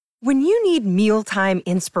When you need mealtime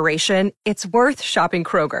inspiration, it's worth shopping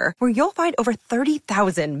Kroger, where you'll find over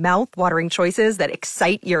 30,000 mouth-watering choices that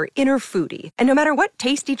excite your inner foodie. And no matter what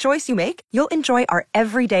tasty choice you make, you'll enjoy our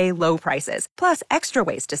everyday low prices, plus extra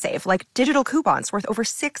ways to save, like digital coupons worth over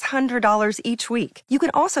 $600 each week. You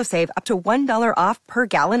can also save up to $1 off per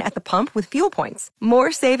gallon at the pump with fuel points.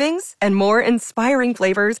 More savings and more inspiring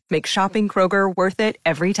flavors make shopping Kroger worth it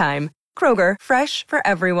every time. Kroger, fresh for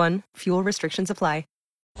everyone. Fuel restrictions apply.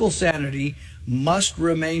 Fiscal sanity must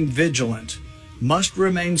remain vigilant, must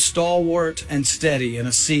remain stalwart and steady in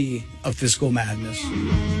a sea of fiscal madness.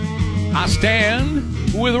 I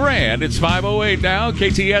stand with Rand. It's 5:08 now.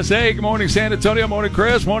 KTSA. Good morning, San Antonio. Morning,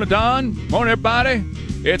 Chris. Morning, Don. Morning, everybody.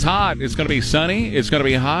 It's hot. It's going to be sunny. It's going to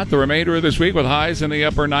be hot the remainder of this week with highs in the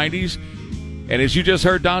upper 90s. And as you just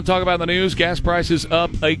heard Don talk about in the news, gas prices up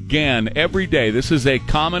again every day. This is a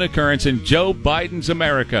common occurrence in Joe Biden's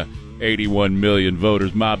America. 81 million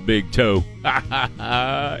voters, my big toe.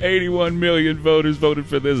 81 million voters voted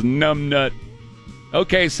for this numbnut.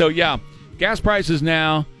 Okay, so yeah, gas prices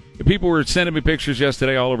now. People were sending me pictures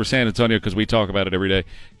yesterday all over San Antonio because we talk about it every day.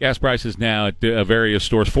 Gas prices now at various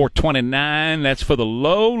stores, $4.29. That's for the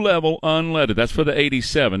low-level unleaded. That's for the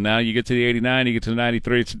 87. Now you get to the 89, you get to the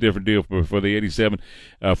 93. It's a different deal for the 87.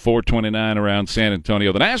 $4.29 around San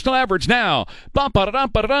Antonio. The national average now,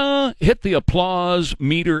 hit the applause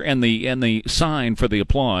meter and the sign for the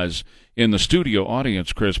applause in the studio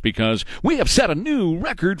audience, Chris, because we have set a new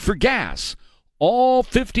record for gas. All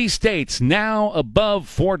 50 states now above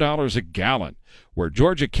 $4 a gallon, where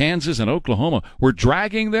Georgia, Kansas, and Oklahoma were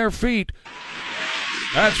dragging their feet.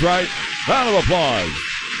 That's right. Round of applause.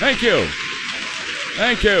 Thank you.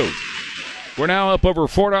 Thank you. We're now up over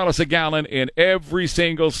 $4 a gallon in every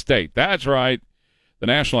single state. That's right. The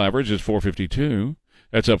national average is $4.52.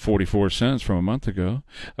 That's up 44 cents from a month ago,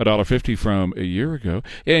 $1.50 from a year ago.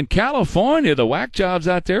 In California, the whack jobs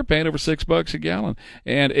out there paying over $6 a gallon,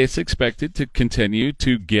 and it's expected to continue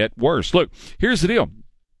to get worse. Look, here's the deal.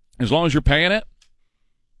 As long as you're paying it,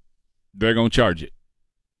 they're going to charge it.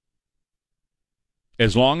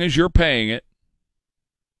 As long as you're paying it,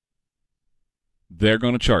 they're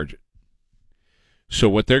going to charge it. So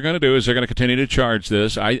what they're going to do is they're going to continue to charge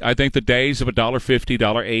this. I think the days of $1.50,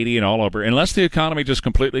 $1.80, and all over, unless the economy just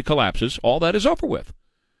completely collapses, all that is over with.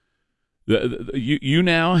 You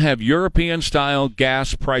now have European-style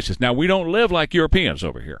gas prices. Now, we don't live like Europeans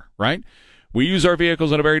over here, right? We use our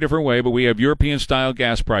vehicles in a very different way, but we have European-style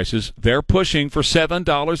gas prices. They're pushing for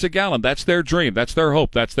 $7 a gallon. That's their dream. That's their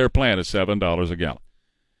hope. That's their plan is $7 a gallon.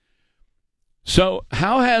 So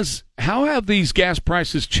how have these gas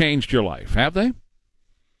prices changed your life? Have they?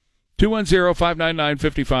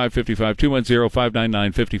 210-599-5555,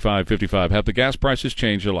 210-599-5555. Have the gas prices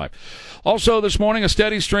changed your life? Also, this morning, a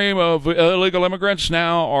steady stream of illegal immigrants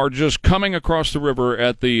now are just coming across the river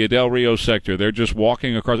at the Del Rio sector. They're just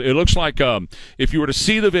walking across. It looks like, if you were to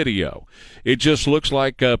see the video, it just looks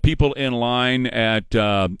like people in line at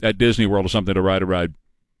Disney World or something to ride a ride.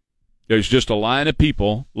 There's just a line of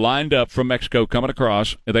people lined up from Mexico coming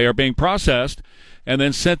across. They are being processed and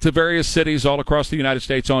then sent to various cities all across the United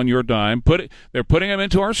States on your dime. They're putting them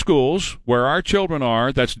into our schools where our children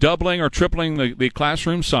are. That's doubling or tripling the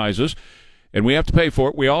classroom sizes, and we have to pay for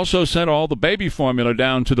it. We also sent all the baby formula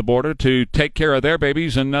down to the border to take care of their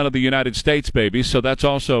babies and none of the United States babies, so that's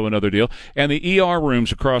also another deal. And the ER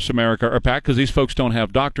rooms across America are packed because these folks don't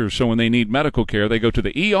have doctors, so when they need medical care, they go to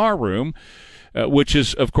the ER room, which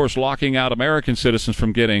is, of course, locking out American citizens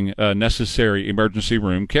from getting necessary emergency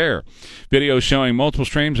room care. Videos showing multiple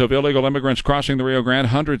streams of illegal immigrants crossing the Rio Grande,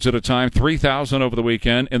 hundreds at a time, 3,000 over the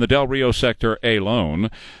weekend in the Del Rio sector alone,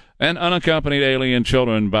 and unaccompanied alien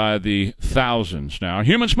children by the thousands. Now,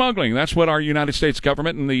 human smuggling, that's what our United States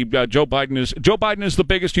government and the Joe Biden is the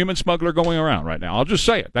biggest human smuggler going around right now. I'll just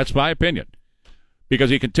say it. That's my opinion. Because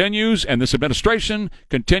he continues, and this administration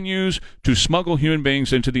continues to smuggle human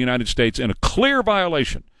beings into the United States in a clear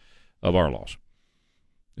violation of our laws.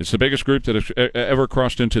 It's the biggest group that has ever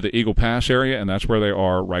crossed into the Eagle Pass area, and that's where they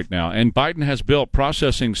are right now. And Biden has built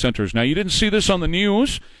processing centers. Now, you didn't see this on the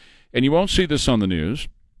news, and you won't see this on the news,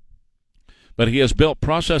 but he has built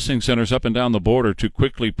processing centers up and down the border to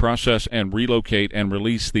quickly process and relocate and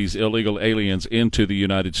release these illegal aliens into the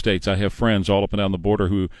United States. I have friends all up and down the border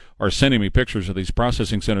who are sending me pictures of these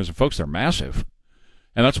processing centers, and folks, they're massive.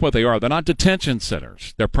 And that's what they are. They're not detention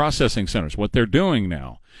centers. They're processing centers. What they're doing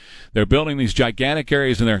now, they're building these gigantic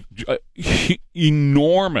areas, and they're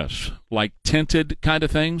enormous, like tented kind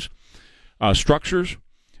of things, structures,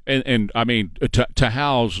 and I mean, to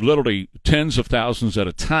house literally tens of thousands at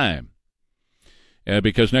a time.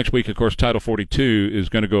 Because next week, of course, Title 42 is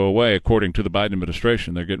going to go away, according to the Biden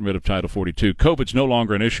administration. They're getting rid of Title 42. COVID's no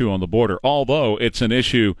longer an issue on the border, although it's an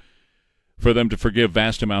issue for them to forgive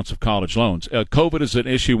vast amounts of college loans. COVID is an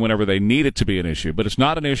issue whenever they need it to be an issue, but it's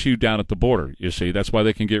not an issue down at the border, you see. That's why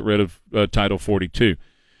they can get rid of Title 42.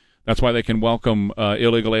 That's why they can welcome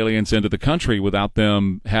illegal aliens into the country without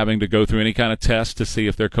them having to go through any kind of test to see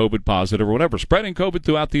if they're COVID positive or whatever, spreading COVID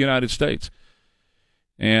throughout the United States.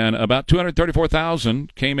 And about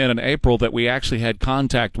 234,000 came in April that we actually had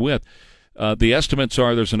contact with. The estimates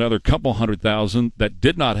are there's another couple 100,000 that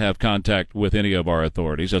did not have contact with any of our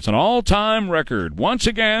authorities. That's an all-time record. Once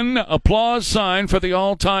again, applause sign for the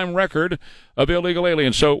all-time record of illegal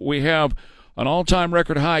aliens. So we have an all-time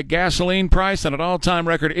record high gasoline price and an all-time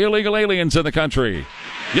record illegal aliens in the country.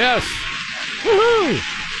 Yes. Woohoo!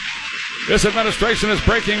 This administration is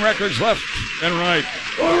breaking records left and right.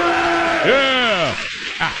 Hooray! Yeah!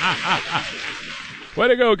 Way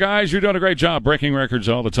to go, guys. You're doing a great job breaking records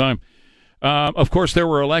all the time. Of course, there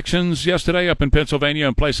were elections yesterday up in Pennsylvania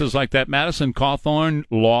and places like that. Madison Cawthorn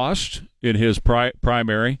lost in his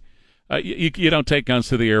primary. You don't take guns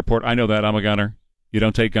to the airport. I know that. I'm a gunner. You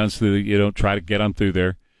don't take guns you don't try to get them through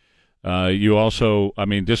there. You also,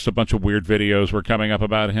 just a bunch of weird videos were coming up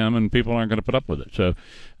about him, and people aren't going to put up with it. So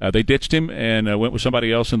they ditched him and went with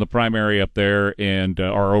somebody else in the primary up there, and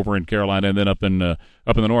are over in Carolina, and then up in the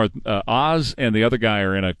north. Oz and the other guy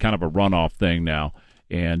are in a kind of a runoff thing now,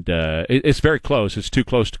 and it's very close. It's too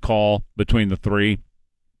close to call between the three.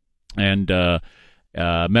 And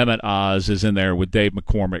Mehmet Oz is in there with Dave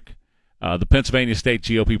McCormick. The Pennsylvania State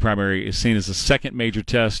GOP primary is seen as the second major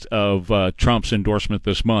test of Trump's endorsement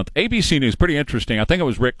this month. ABC News, pretty interesting. I think it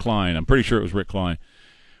was Rick Klein. I'm pretty sure it was Rick Klein.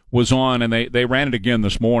 Was on, and they ran it again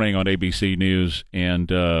this morning on ABC News.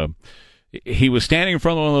 And he was standing in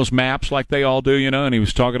front of one of those maps like they all do, and he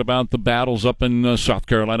was talking about the battles up in South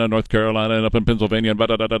Carolina, North Carolina, and up in Pennsylvania,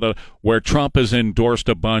 where Trump has endorsed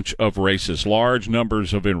a bunch of racists, large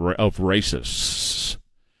numbers of racists.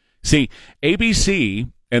 See,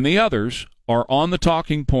 ABC and the others are on the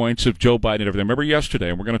talking points of Joe Biden and everything. Remember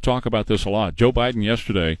yesterday, and we're going to talk about this a lot, Joe Biden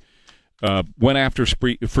yesterday went after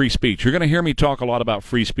free speech. You're going to hear me talk a lot about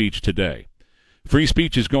free speech today. Free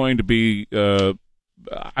speech is going to be, I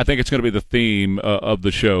think it's going to be the theme of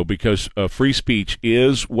the show, because free speech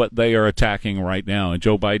is what they are attacking right now. And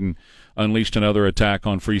Joe Biden unleashed another attack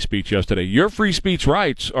on free speech yesterday. Your free speech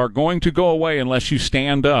rights are going to go away unless you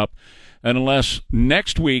stand up, and unless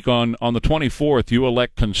next week on the 24th you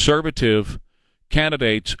elect conservative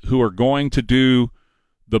candidates who are going to do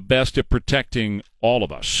the best at protecting all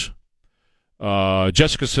of us.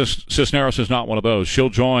 Jessica Cisneros is not one of those. She'll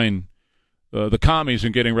join the commies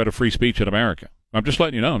in getting rid of free speech in America. I'm just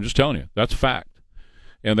letting you know. I'm just telling you. That's a fact.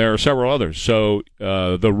 And there are several others. So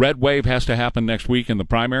the red wave has to happen next week in the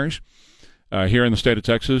primaries here in the state of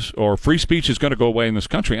Texas, or free speech is going to go away in this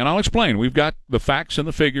country. And I'll explain. We've got the facts and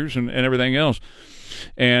the figures and everything else.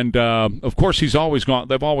 And, of course, they've always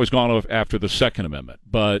gone after the Second Amendment.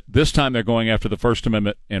 But this time they're going after the First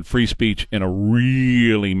Amendment and free speech in a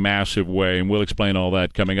really massive way. And we'll explain all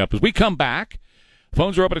that coming up. As we come back,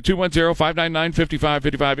 phones are open at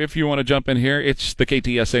 210-599-5555. If you want to jump in here, it's the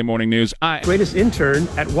KTSA Morning News. Greatest intern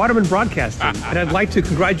at Waterman Broadcasting. And I'd like to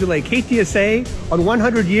congratulate KTSA on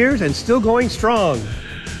 100 years and still going strong.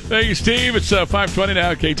 Thank you, Steve. It's 5:20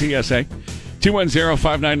 now, KTSA.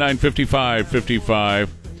 210-599-5555. I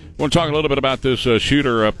want to talk a little bit about this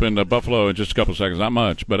shooter up in Buffalo in just a couple of seconds. Not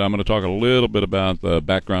much, but I'm going to talk a little bit about the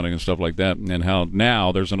backgrounding and stuff like that, and how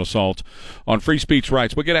now there's an assault on free speech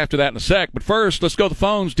rights. We'll get after that in a sec. But first, let's go to the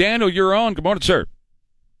phones. Daniel, you're on. Good morning, sir.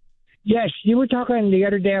 Yes, you were talking the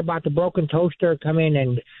other day about the broken toaster. Come in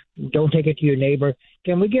and don't take it to your neighbor.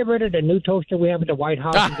 Can we get rid of the new toaster we have at the White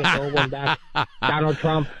House and get the old one back? Donald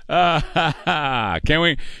Trump. Can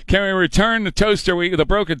we return the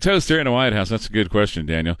broken toaster in the White House? That's a good question,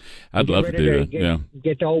 Daniel. I'd love to do that.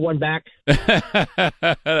 Get the old one back.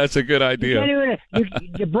 That's a good idea.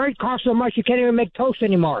 The bread costs so much you can't even make toast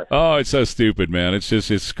anymore. Oh, it's so stupid, man. It's just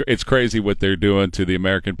it's crazy what they're doing to the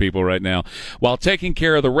American people right now, while taking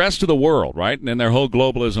care of the rest of the world, right? And their whole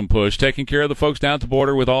globalism push, taking care of the folks down at the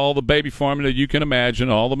border with all the baby formula you can imagine,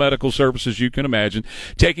 all the medical services you can imagine,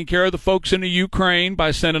 taking care of the folks in the Ukraine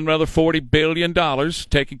by sending another $40 billion,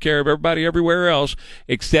 taking care of everybody everywhere else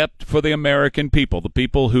except for the American people, the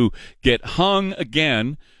people who get hung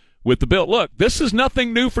again with the bill. Look, this is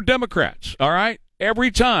nothing new for Democrats, all right? Every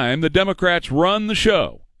time the Democrats run the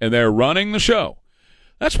show, and they're running the show,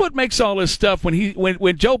 That's what makes all this stuff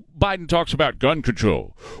when Joe Biden talks about gun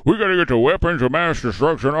control. We got to get the weapons of mass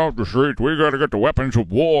destruction off the streets. We got to get the weapons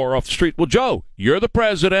of war off the street. Well, Joe, you're the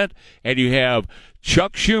president, and you have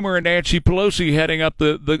Chuck Schumer and Nancy Pelosi heading up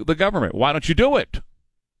the government. Why don't you do it?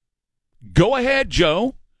 Go ahead,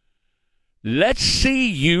 Joe. Let's see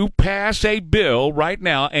you pass a bill right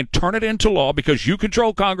now and turn it into law because you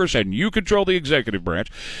control Congress and you control the executive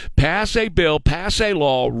branch. Pass a bill, pass a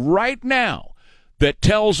law right now that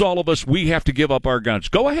tells all of us we have to give up our guns.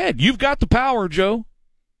 Go ahead. You've got the power, Joe.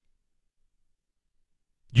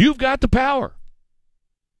 You've got the power.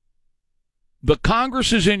 The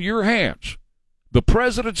Congress is in your hands. The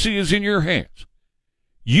presidency is in your hands.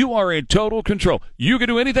 You are in total control. You can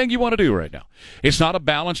do anything you want to do right now. It's not a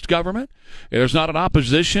balanced government. There's not an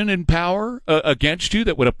opposition in power against you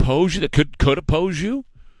that would oppose you, that could oppose you.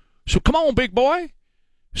 So come on, big boy.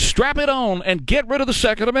 Strap it on and get rid of the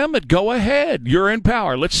Second Amendment. Go ahead. You're in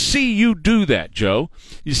power. Let's see you do that, Joe.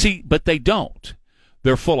 You see, but they don't.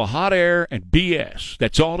 They're full of hot air and BS.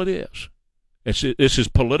 That's all it is. This is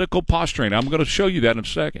political posturing. I'm going to show you that in a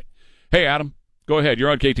second. Hey, Adam, go ahead.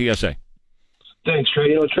 You're on KTSA. Thanks,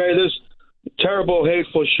 Trey. Trey, this terrible,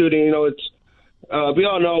 hateful shooting, it's we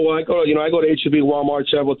all know I go to H-E-B Walmart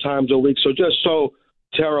several times a week, so just so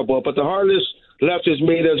terrible. But the hardest leftist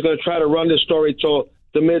media is going to try to run this story till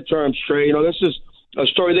the midterms, Trey. This is a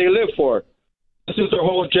story they live for. This is their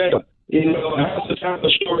whole agenda. Half the time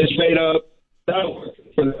the story is made up. That'll work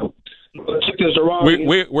for them.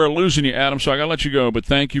 We're losing you, Adam, so I got to let you go, but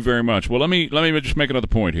thank you very much. Well, let me just make another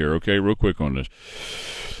point here, okay, real quick on this.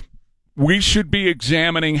 We should be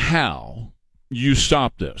examining how you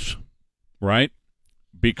stop this, right?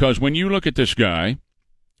 Because when you look at this guy,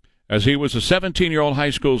 as he was a 17-year-old high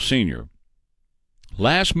school senior,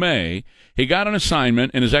 last May, he got an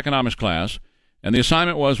assignment in his economics class, and the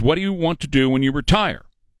assignment was, what do you want to do when you retire?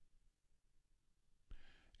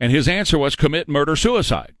 And his answer was, commit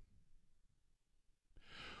murder-suicide.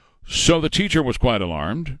 So the teacher was quite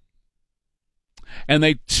alarmed, and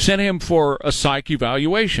they sent him for a psych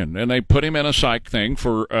evaluation, and they put him in a psych thing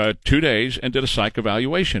for 2 days and did a psych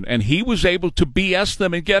evaluation, and he was able to BS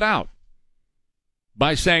them and get out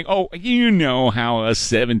by saying, oh, you know how us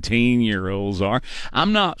 17-year-olds are.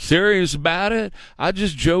 I'm not serious about it. I'm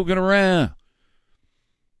just joking around.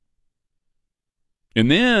 And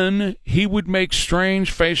then he would make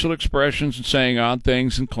strange facial expressions and saying odd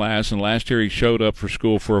things in class. And last year he showed up for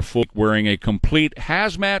school for a full wearing a complete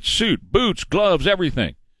hazmat suit, boots, gloves,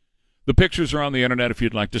 everything. The pictures are on the internet if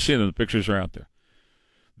you'd like to see them. The pictures are out there.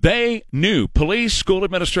 They knew, police, school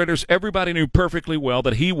administrators, everybody knew perfectly well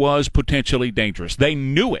that he was potentially dangerous. They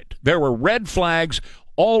knew it. There were red flags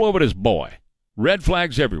all over this boy. Red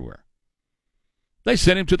flags everywhere. They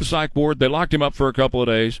sent him to the psych ward. They locked him up for a couple of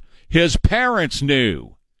days. His parents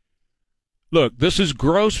knew. Look, this is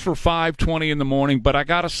gross for 5:20 in the morning, but I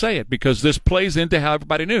got to say it because this plays into how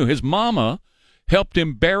everybody knew. His mama helped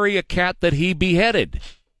him bury a cat that he beheaded.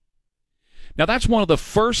 Now, that's one of the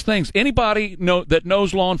first things anybody that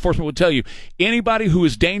knows law enforcement would tell you. Anybody who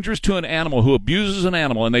is dangerous to an animal, who abuses an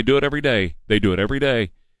animal, and they do it every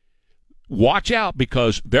day, watch out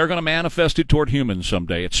because they're going to manifest it toward humans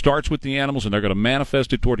someday. It starts with the animals, and they're going to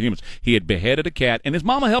manifest it toward humans. He had beheaded a cat, and his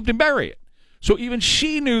mama helped him bury it. So even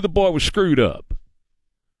she knew the boy was screwed up.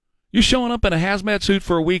 You're showing up in a hazmat suit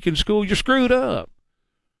for a week in school, you're screwed up.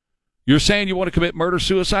 You're saying you want to commit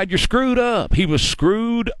murder-suicide, you're screwed up. He was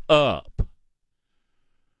screwed up.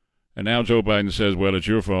 And now Joe Biden says, well, it's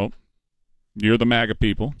your fault. You're the MAGA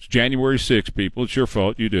people. It's January 6th, people. It's your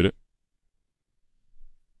fault. You did it.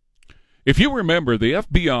 If you remember, the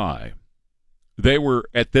FBI, they were,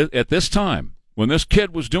 at this time, when this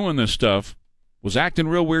kid was doing this stuff, was acting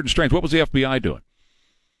real weird and strange. What was the FBI doing?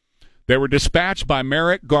 They were dispatched by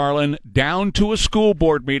Merrick Garland down to a school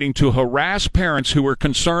board meeting to harass parents who were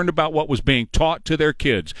concerned about what was being taught to their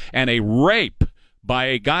kids. And a rape by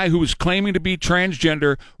a guy who was claiming to be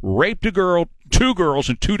transgender raped two girls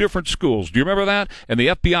in two different schools. Do you remember that? And the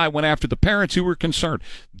FBI went after the parents who were concerned.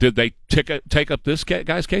 Did they take up this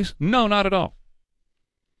guy's case? No, not at all.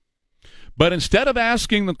 But instead of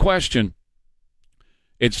asking the question,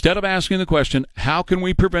 how can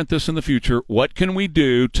we prevent this in the future? What can we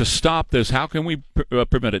do to stop this? How can we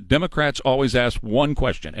prevent it? Democrats always ask one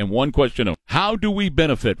question, and one question only. How do we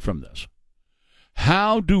benefit from this?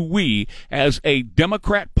 How do we, as a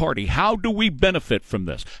Democrat Party, how do we benefit from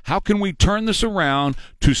this? How can we turn this around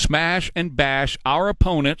to smash and bash our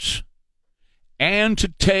opponents and to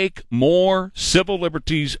take more civil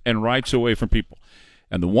liberties and rights away from people?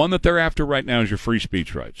 And the one that they're after right now is your free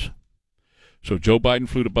speech rights. So Joe Biden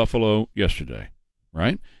flew to Buffalo yesterday.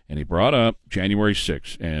 right? And he brought up January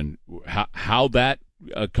 6th and how that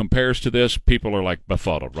compares to this. People are like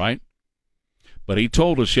befuddled, right? But he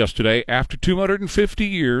told us yesterday, after 250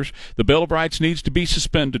 years, the Bill of Rights needs to be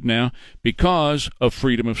suspended now because of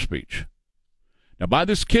freedom of speech. Now, by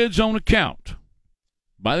this kid's own account,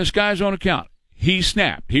 by this guy's own account, he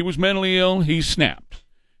snapped. He was mentally ill. He snapped.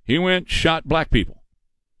 He went, shot black people.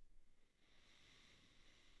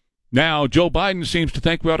 Now, Joe Biden seems to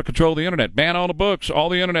think we ought to control the Internet, ban all the books, all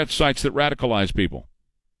the Internet sites that radicalize people.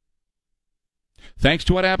 Thanks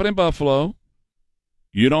to what happened in Buffalo,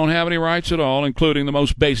 you don't have any rights at all, including the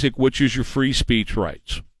most basic, which is your free speech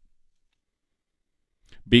rights.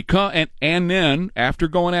 And then, after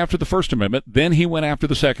going after the First Amendment, then he went after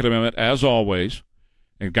the Second Amendment, as always,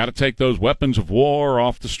 and got to take those weapons of war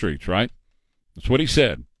off the streets, right? That's what he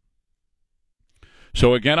said.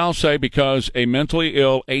 So again, I'll say, because a mentally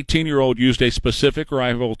ill 18-year-old used a specific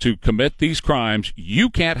rifle to commit these crimes, you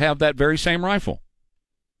can't have that very same rifle.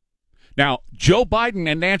 Now, Joe Biden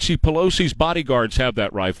and Nancy Pelosi's bodyguards have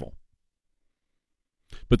that rifle.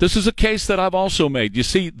 But this is a case that I've also made. You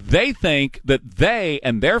see, they think that they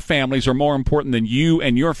and their families are more important than you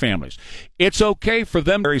and your families. It's okay for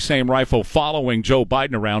them, very same rifle, following Joe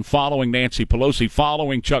Biden around, following Nancy Pelosi,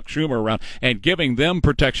 following Chuck Schumer around, and giving them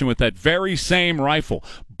protection with that very same rifle.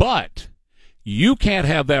 But you can't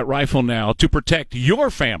have that rifle now to protect your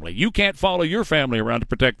family. You can't follow your family around to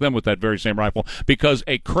protect them with that very same rifle because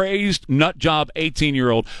a crazed, nutjob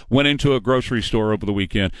 18-year-old went into a grocery store over the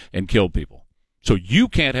weekend and killed people. So you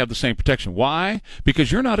can't have the same protection. Why?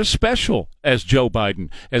 Because you're not as special as Joe Biden,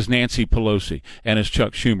 as Nancy Pelosi, and as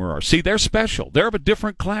Chuck Schumer are. See, they're special. They're of a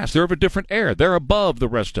different class. They're of a different air. They're above the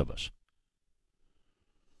rest of us.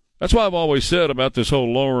 That's why I've always said about this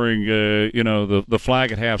whole lowering, the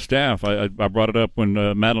flag at half-staff. I brought it up when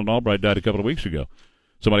Madeleine Albright died a couple of weeks ago.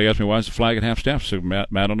 Somebody asked me, why is the flag at half-staff? I said,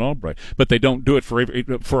 Madeleine Albright. But they don't do it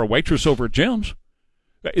for a waitress over at Jim's.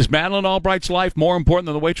 Is Madeleine Albright's life more important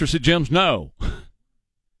than the waitress at Jim's? No.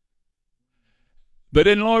 They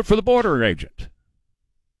didn't lower it for the border agent.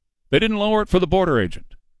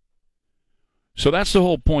 So that's the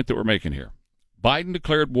whole point that we're making here. Biden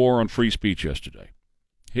declared war on free speech yesterday.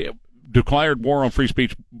 He declared war on free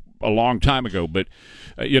speech a long time ago, but,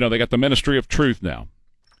 they got the Ministry of Truth now.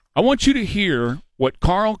 I want you to hear what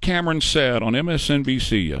Carl Cameron said on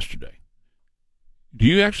MSNBC yesterday. Do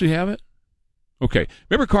you actually have it? Okay.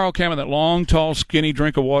 Remember Carl Cameron, that long, tall, skinny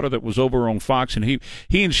drink of water that was over on Fox, and he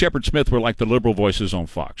and Shepard Smith were like the liberal voices on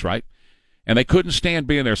Fox, right? And they couldn't stand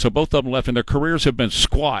being there, so both of them left, and their careers have been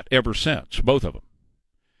squat ever since, both of them.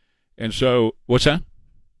 And so, what's that?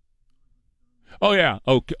 Oh, yeah.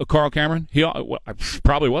 Oh, Carl Cameron? He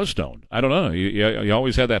probably was stoned. I don't know. He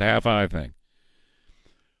always had that half-eye thing.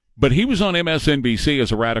 But he was on MSNBC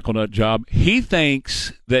as a radical nut job. He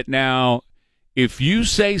thinks that now, if you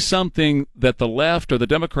say something that the left or the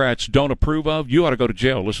Democrats don't approve of, you ought to go to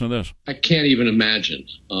jail. Listen to this. I can't even imagine.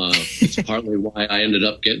 It's partly why I ended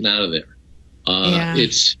up getting out of there.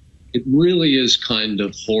 It really is kind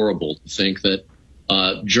of horrible to think that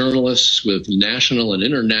journalists with national and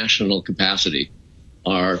international capacity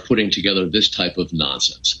are putting together this type of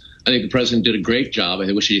nonsense. I think the president did a great job.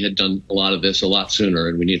 I wish he had done a lot of this a lot sooner,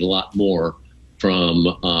 and we need a lot more from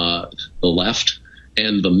the left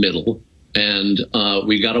and the middle. And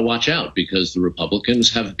we got to watch out because the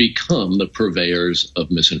Republicans have become the purveyors of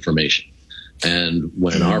misinformation. And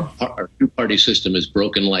when our two-party system is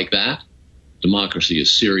broken like that, democracy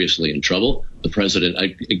is seriously in trouble. The president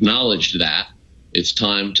acknowledged that. It's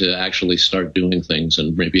time to actually start doing things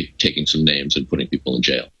and maybe taking some names and putting people in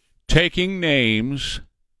jail. Taking names,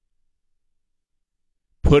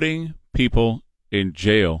 putting people in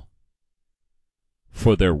jail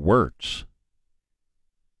for their words.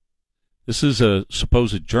 This is a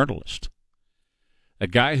supposed journalist, a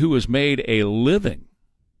guy who has made a living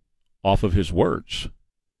off of his words.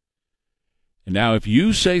 And now if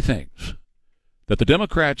you say things that the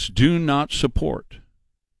Democrats do not support,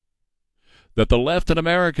 that the left in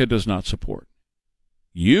America does not support,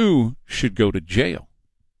 you should go to jail.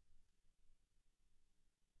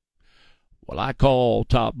 Well, I call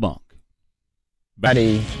top bunk.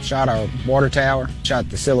 He shot a water tower, shot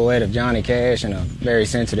the silhouette of Johnny Cash in a very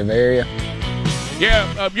sensitive area.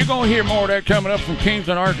 Yeah, you're going to hear more of that coming up from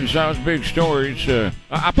Kingston, Arkansas. It's a big story.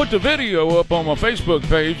 I put the video up on my Facebook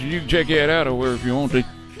page, and you can check it out over if you want to.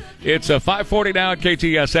 It's 5:40 now at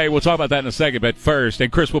KTSA. We'll talk about that in a second, but first,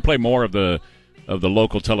 and Chris, we'll play more of the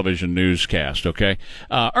local television newscast, okay?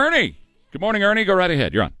 Ernie. Good morning, Ernie. Go right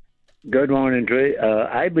ahead. You're on. Good morning, Trey.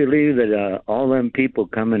 I believe that all them people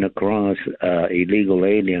coming across illegal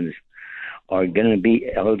aliens are going to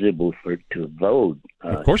be eligible to vote.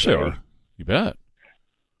 Of course they are. You bet.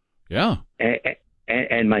 Yeah.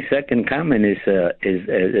 And my second comment is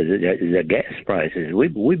the gas prices.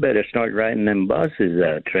 We better start riding them buses,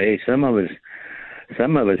 Trey. Some of us.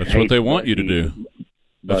 That's what they want you to do.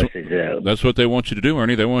 That's what they want you to do,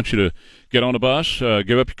 Ernie. They want you to get on a bus,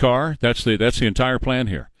 give up your car. That's the entire plan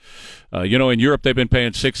here. In Europe they've been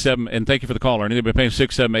paying $6, $7, and thank you for the call, Ernie. They've been paying $6,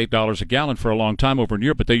 $7, $8 a gallon for a long time over in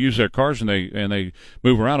Europe, but they use their cars and they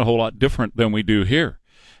move around a whole lot different than we do here.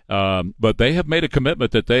 But they have made a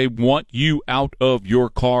commitment that they want you out of your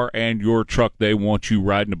car and your truck. They want you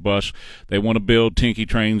riding a bus. They want to build tinky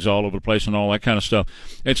trains all over the place and all that kind of stuff.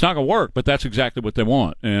 It's not going to work, but that's exactly what they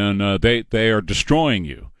want, and they are destroying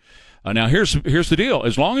you. Now, here's the deal.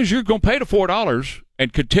 As long as you're going to pay the $4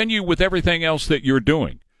 and continue with everything else that you're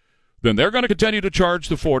doing, then they're going to continue to charge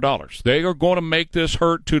the $4. They are going to make this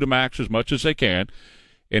hurt to the max as much as they can.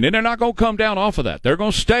 And then they're not going to come down off of that. They're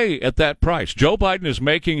going to stay at that price. Joe Biden is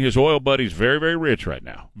making his oil buddies very, very rich right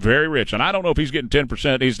now. Very rich. And I don't know if he's getting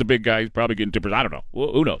 10%. He's the big guy. He's probably getting 10%. I don't know.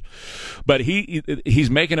 Well, who knows? But he's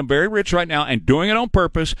making them very rich right now and doing it on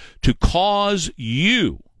purpose to cause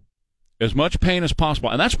you as much pain as possible.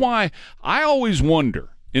 And that's why I always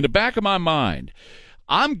wonder, in the back of my mind,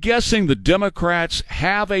 I'm guessing the Democrats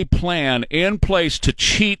have a plan in place to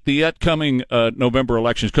cheat the upcoming November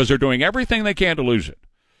elections because they're doing everything they can to lose it.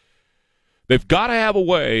 They've got to have a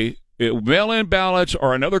way, mail-in ballots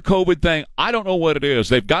or another COVID thing, I don't know what it is.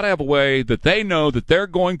 They've got to have a way that they know that they're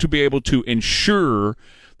going to be able to ensure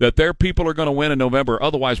that their people are going to win in November.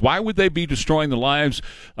 Otherwise, why would they be destroying the lives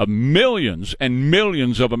of millions and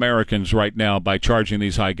millions of Americans right now by charging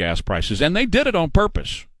these high gas prices? And they did it on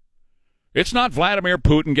purpose. It's not Vladimir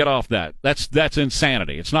Putin, get off that. That's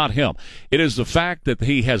insanity. It's not him. It is the fact that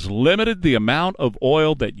he has limited the amount of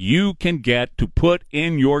oil that you can get to put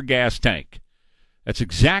in your gas tank. That's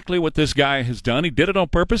exactly what this guy has done. He did it on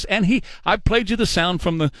purpose, and I played you the sound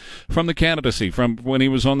from the candidacy, from when he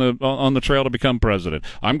was on the trail to become president.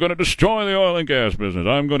 I'm going to destroy the oil and gas business.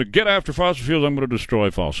 I'm going to get after fossil fuels. I'm going to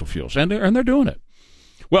destroy fossil fuels, and they're doing it.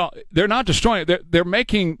 Well, they're not destroying it. They're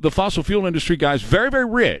making the fossil fuel industry guys very, very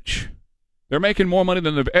rich. They're making more money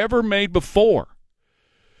than they've ever made before.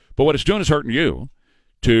 But what it's doing is hurting you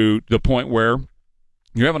to the point where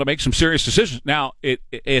you're having to make some serious decisions. Now, it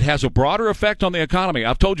has a broader effect on the economy.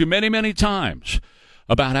 I've told you many, many times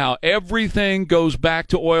about how everything goes back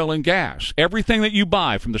to oil and gas. Everything that you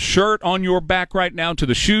buy, from the shirt on your back right now to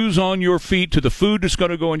the shoes on your feet to the food that's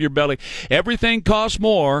going to go in your belly, everything costs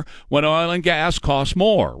more when oil and gas costs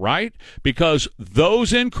more, right? Because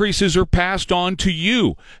those increases are passed on to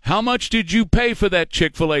you. How much did you pay for that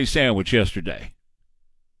Chick-fil-A sandwich yesterday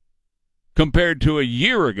compared to a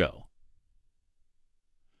year ago?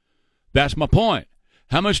 That's my point.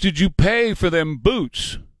 How much did you pay for them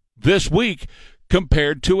boots this week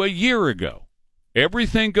compared to a year ago?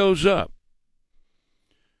 Everything goes up.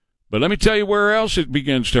 But let me tell you where else it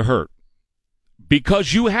begins to hurt.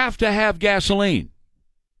 Because you have to have gasoline.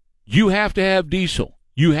 You have to have diesel.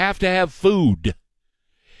 You have to have food.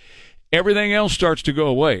 Everything else starts to go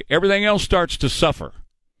away. Everything else starts to suffer.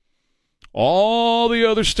 All the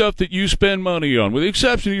other stuff that you spend money on, with the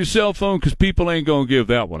exception of your cell phone, because people ain't going to give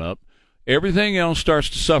that one up, everything else starts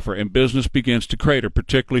to suffer, and business begins to crater,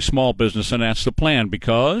 particularly small business, and that's the plan.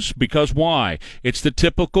 Because why? It's the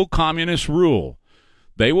typical communist rule.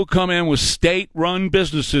 They will come in with state-run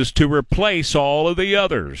businesses to replace all of the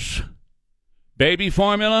others. Baby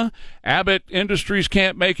formula, Abbott Industries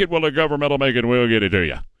can't make it, well, the government will make it, and we'll get it to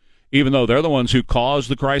you. Even though they're the ones who caused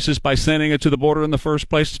the crisis by sending it to the border in the first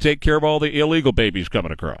place to take care of all the illegal babies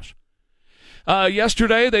coming across.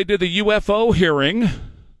 Yesterday, they did the UFO hearing.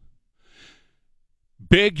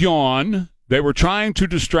 Big yawn. They were trying to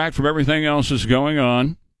distract from everything else that's going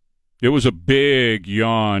on. It was a big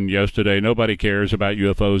yawn yesterday. Nobody cares about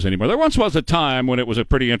UFOs anymore. There once was a time when it was a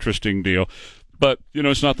pretty interesting deal. But,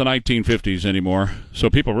 it's not the 1950s anymore, so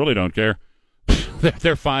people really don't care.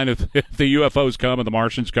 They're fine if the UFOs come and the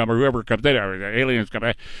Martians come or whoever comes. The aliens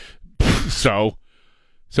come. So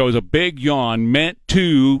it was a big yawn meant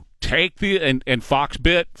to take and Fox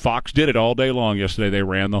did it all day long yesterday. They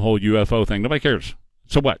ran the whole UFO thing. Nobody cares.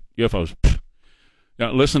 So what? UFOs.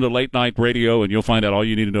 Now, listen to late night radio, and you'll find out all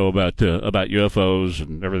you need to know about UFOs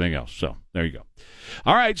and everything else. So there you go.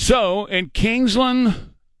 All right. So in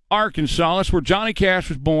Kingsland, Arkansas, that's where Johnny Cash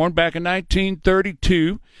was born back in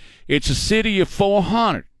 1932. It's a city of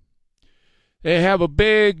 400. They have a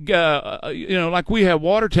big, like we have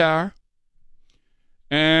water tower,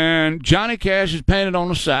 and Johnny Cash is painted on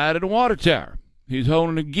the side of the water tower. He's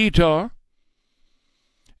holding a guitar.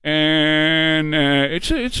 And it's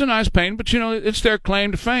a nice painting, but, it's their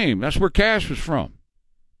claim to fame. That's where Cash was from.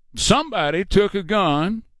 Somebody took a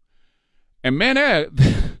gun, and, man,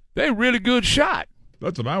 they're a really good shot.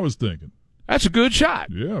 That's what I was thinking. That's a good shot.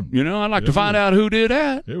 Yeah. I'd like to find out who did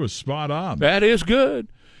that. It was spot on. That is good.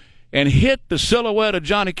 And hit the silhouette of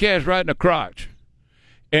Johnny Cash right in the crotch.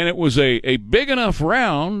 And it was a big enough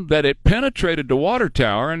round that it penetrated the water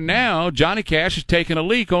tower, and now Johnny Cash is taking a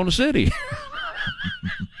leak on the city.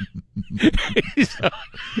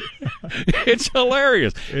 It's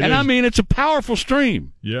hilarious. It's a powerful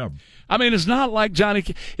stream. Yeah. It's not like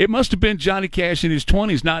it must have been Johnny Cash in his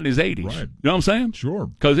 20s, not in his 80s. Right. You know what I'm saying? Sure.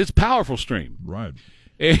 Because it's powerful stream. Right.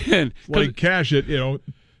 And like Cash at,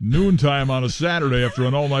 noontime on a Saturday after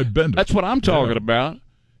an all-night bender. That's what I'm talking about.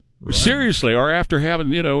 Right. Seriously, or after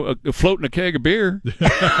having, floating a keg of beer.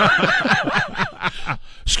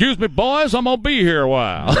 Excuse me, boys, I'm going to be here a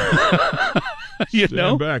while.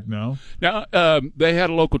 Stand back now. Now, they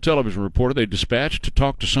had a local television reporter they dispatched to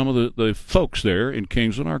talk to some of the folks there in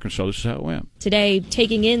Kingsland, Arkansas. This is how it went. Today,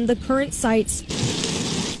 taking in the current sights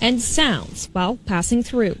and sounds while passing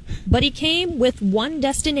through. But he came with one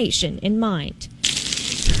destination in mind.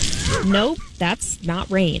 Nope, that's not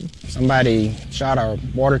rain. Somebody shot a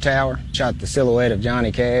water tower, shot the silhouette of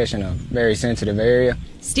Johnny Cash in a very sensitive area.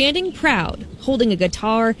 Standing proud, holding a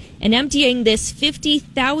guitar, and emptying this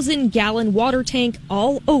 50,000-gallon water tank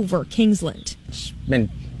all over Kingsland. It's been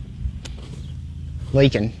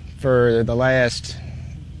leaking for the last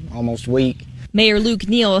almost week. Mayor Luke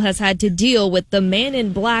Neal has had to deal with the man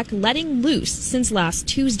in black letting loose since last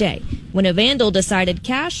Tuesday, when a vandal decided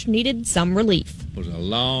Cash needed some relief. It was a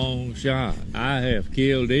long shot. I have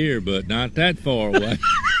killed deer, but not that far away.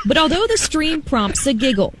 But although the stream prompts a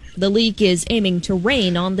giggle, the leak is aiming to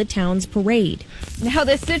rain on the town's parade. Now,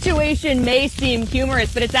 this situation may seem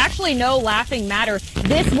humorous, but it's actually no laughing matter.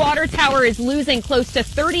 This water tower is losing close to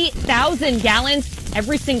 30,000 gallons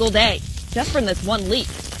every single day, just from this one leak.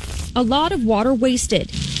 A lot of water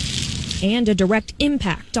wasted, and a direct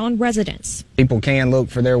impact on residents. People can look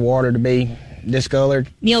for their water to be discolored.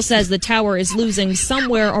 Neal says the tower is losing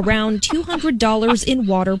somewhere around $200 in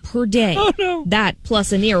water per day. Oh, no. That,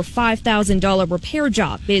 plus a near $5,000 repair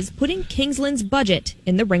job, is putting Kingsland's budget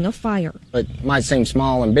in the ring of fire. It might seem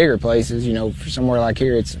small in bigger places. For somewhere like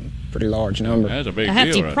here, it's a pretty large number. That's a big deal. A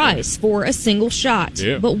hefty right price there. for a single shot.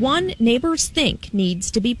 Yeah. But one neighbors think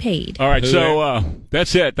needs to be paid. All right, so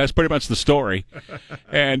that's it. That's pretty much the story.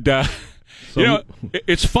 And...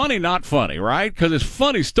 it's funny, not funny, right? Because it's a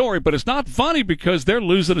funny story, but it's not funny because they're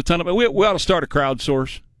losing a ton of money. We ought to start a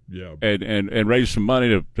crowdsource, and raise some money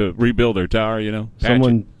to rebuild their tower.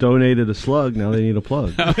 Someone donated a slug. Now they need a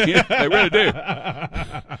plug. Yeah, they really do.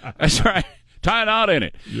 That's right. Tie a knot in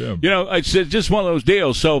it. Yeah. It's just one of those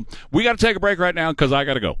deals. So we got to take a break right now because I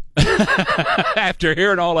got to go. After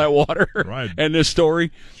hearing all that water and this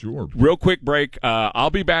story. Sure. Real quick break.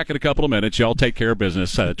 I'll be back in a couple of minutes. Y'all take care of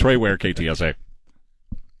business. Trey Ware, KTSA.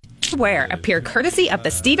 Ware appear courtesy of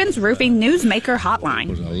the Stevens Roofing Newsmaker Hotline. It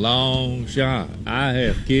was a long shot. I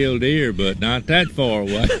have killed deer, but not that far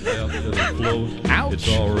away. Ouch. It's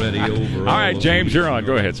already over. All right, James, you're on.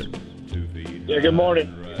 Go ahead, sir. Yeah, good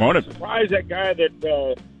morning. Morning. I'm surprised that guy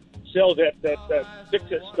that sells that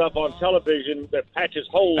fix-it stuff on television that patches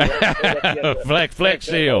holes. Flex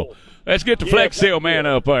Seal. Let's get the Flex Seal man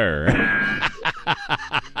up there.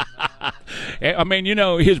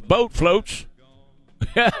 His boat floats.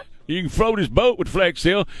 You can float his boat with Flex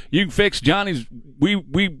Seal. You can fix Johnny's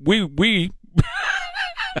we.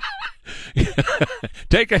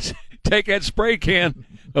 Take that spray can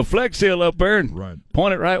of Flex Seal up there and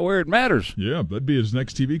point it right where it matters. Yeah, that'd be his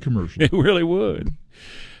next TV commercial. It really would.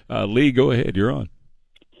 Lee, go ahead. You're on.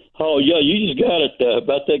 Oh, yeah, you just got it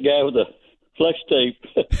about that guy with the flex tape.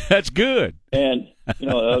 That's good. And,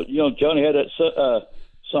 Johnny had that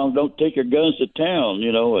song, Don't Take Your Guns to Town,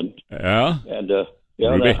 And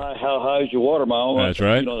how high is your water, mile? That's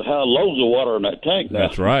right. How low's the water in that tank now?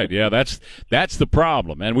 That's right. Yeah, that's the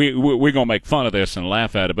problem. And we're going to make fun of this and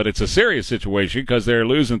laugh at it, but it's a serious situation because they're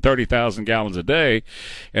losing 30,000 gallons a day,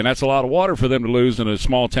 and that's a lot of water for them to lose in a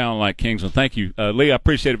small town like Kingsland. Thank you, Lee. I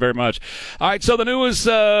appreciate it very much. All right, so the newest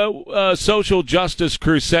social justice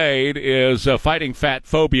crusade is fighting fat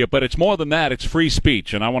phobia, but it's more than that. It's free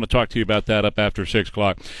speech, and I want to talk to you about that up after 6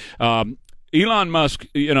 o'clock. Elon Musk,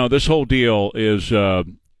 this whole deal is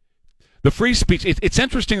The free speech, it's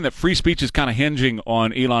interesting that free speech is kind of hinging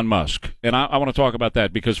on Elon Musk. And I want to talk about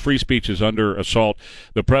that because free speech is under assault.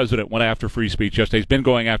 The president went after free speech yesterday. He's been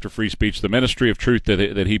going after free speech, the Ministry of Truth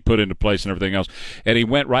that he put into place and everything else. And he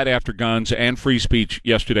went right after guns and free speech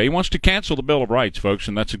yesterday. He wants to cancel the Bill of Rights, folks,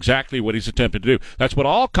 and that's exactly what he's attempting to do. That's what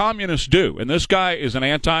all communists do. And this guy is an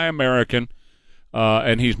anti-American,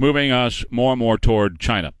 and he's moving us more and more toward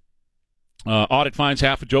China. Audit finds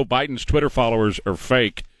half of Joe Biden's Twitter followers are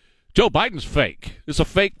fake. Joe Biden's fake. It's a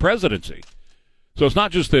fake presidency. So it's not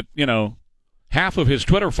just that, half of his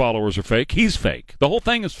Twitter followers are fake. He's fake. The whole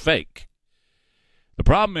thing is fake. The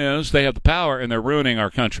problem is they have the power and they're ruining our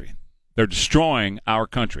country. They're destroying our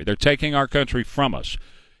country. They're taking our country from us.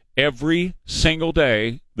 Every single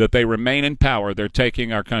day that they remain in power, they're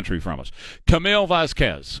taking our country from us. Camille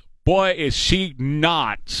Vasquez, boy, is she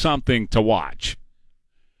not something to watch.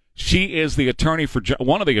 She is the attorney for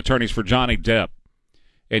one of the attorneys for Johnny Depp.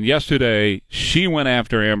 And yesterday, she went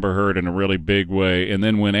after Amber Heard in a really big way. And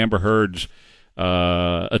then when Amber Heard's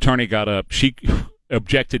attorney got up, she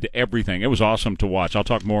objected to everything. It was awesome to watch. I'll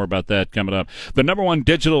talk more about that coming up. The number one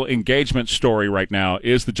digital engagement story right now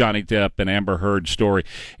is the Johnny Depp and Amber Heard story.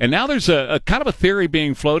 And now there's a kind of a theory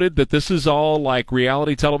being floated that this is all like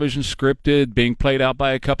reality television scripted, being played out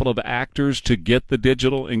by a couple of actors to get the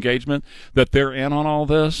digital engagement, that they're in on all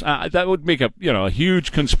this. That would make a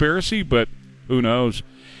huge conspiracy, but who knows?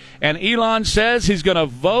 And Elon says he's going to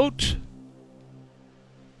vote.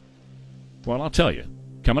 Well, I'll tell you.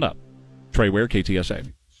 Coming up. Trey Ware,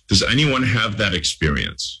 KTSA. Does anyone have that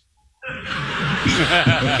experience?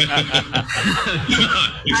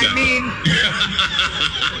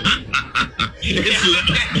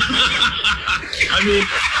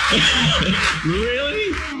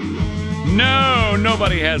 Really? No,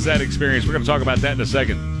 nobody has that experience. We're going to talk about that in a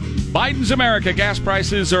second. Biden's America. Gas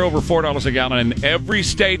prices are over $4 a gallon in every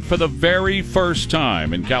state for the very first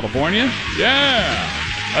time. In California,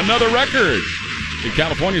 another record. In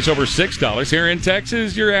California, it's over $6. Here in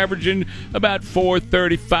Texas, you're averaging about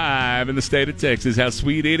 $4.35 in the state of Texas. How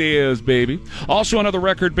sweet it is, baby. Also, another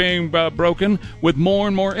record being broken with more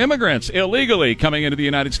and more immigrants illegally coming into the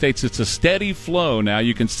United States. It's a steady flow now.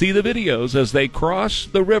 You can see the videos as they cross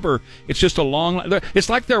the river. It's just a long... It's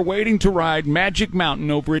like they're waiting to ride Magic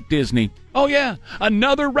Mountain over at Disney. Oh, yeah.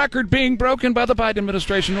 Another record being broken by the Biden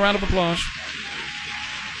administration. A round of applause.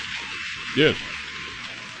 Yes.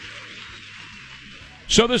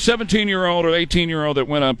 So this 17-year-old or 18-year-old that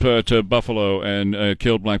went up to Buffalo and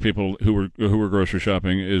killed black people who were grocery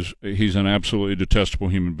shopping, he's an absolutely detestable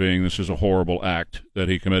human being. This is a horrible act that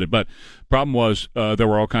he committed. But problem was there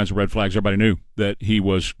were all kinds of red flags. Everybody knew that he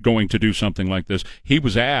was going to do something like this. He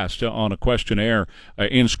was asked on a questionnaire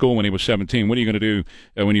in school when he was 17, what are you going to do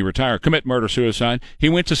when you retire? Commit murder, suicide. He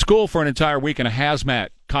went to school for an entire week in a hazmat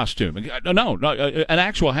costume. No, an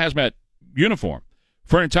actual hazmat uniform.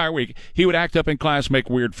 For an entire week, he would act up in class, make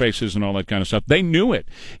weird faces and all that kind of stuff. They knew it.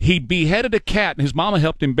 He beheaded a cat, and his mama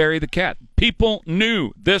helped him bury the cat. People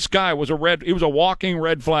knew this guy was he was a walking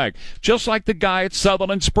red flag, just like the guy at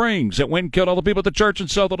Sutherland Springs that went and killed all the people at the church in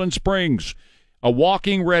Sutherland Springs. A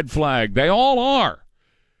walking red flag. They all are.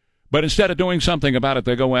 But instead of doing something about it,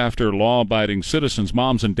 they go after law-abiding citizens,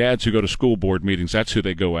 moms and dads who go to school board meetings. That's who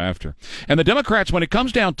they go after. And the Democrats, when it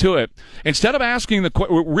comes down to it, instead of asking the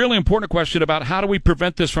really important question about how do we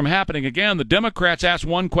prevent this from happening again, the Democrats ask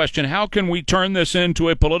one question: how can we turn this into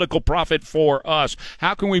a political profit for us?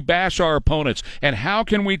 How can we bash our opponents? And how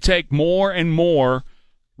can we take more and more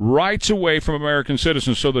rights away from American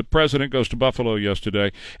citizens? So the president goes to Buffalo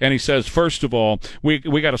yesterday, and he says, first of all, we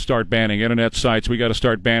got to start banning internet sites. We got to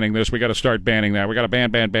start banning this. We got to start banning that. We got to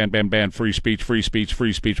ban free speech.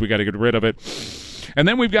 We got to get rid of it. And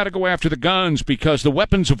then we've got to go after the guns, because the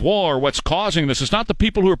weapons of war, what's causing this, it's not the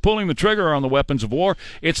people who are pulling the trigger on the weapons of war,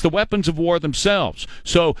 it's the weapons of war themselves.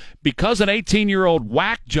 So because an 18-year-old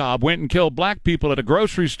whack job went and killed black people at a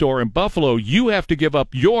grocery store in Buffalo, you have to give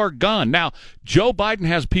up your gun. Now, Joe Biden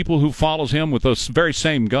has people who follows him with the very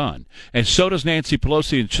same gun, and so does Nancy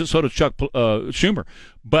Pelosi, and so does Chuck Schumer.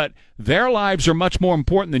 But their lives are much more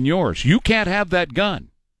important than yours. You can't have that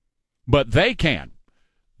gun, but they can.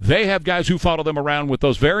 They have guys who follow them around with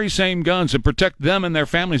those very same guns and protect them and their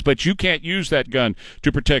families, but you can't use that gun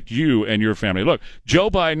to protect you and your family. Look, Joe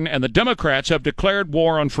Biden and the Democrats have declared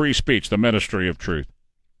war on free speech, the Ministry of Truth.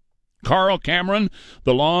 Carl Cameron,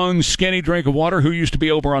 the long, skinny drink of water who used to be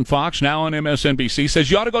over on Fox, now on MSNBC, says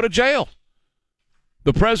you ought to go to jail.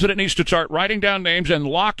 The president needs to start writing down names and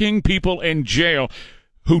locking people in jail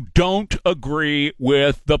who don't agree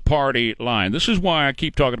with the party line. This is why I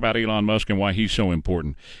keep talking about Elon Musk and why he's so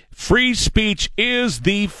important. Free speech is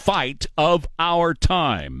the fight of our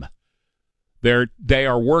time. They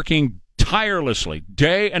are working tirelessly,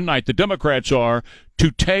 day and night, the Democrats are,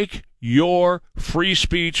 to take your free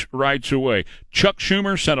speech rights away. Chuck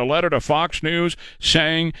Schumer sent a letter to Fox News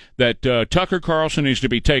saying that Tucker Carlson needs to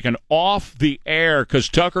be taken off the air because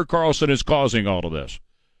Tucker Carlson is causing all of this.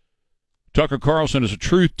 Tucker Carlson is a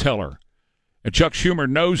truth teller, and Chuck Schumer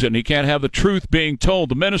knows it, and he can't have the truth being told.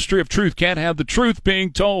 The Ministry of Truth can't have the truth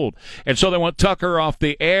being told, and so they want Tucker off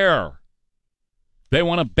the air. They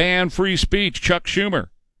want to ban free speech, Chuck Schumer.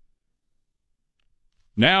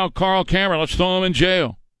 Now Carl Cameron, let's throw him in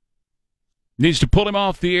jail. Needs to pull him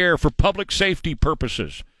off the air for public safety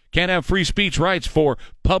purposes. Can't have free speech rights for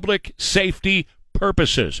public safety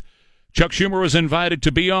purposes. Chuck Schumer was invited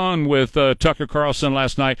to be on with Tucker Carlson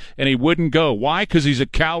last night, and he wouldn't go. Why? Because he's a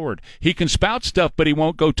coward. He can spout stuff, but he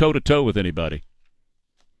won't go toe-to-toe with anybody.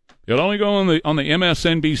 He'll only go on the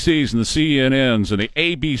MSNBCs and the CNNs and the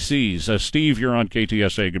ABCs. Steve, you're on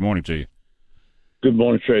KTSA. Good morning to you. Good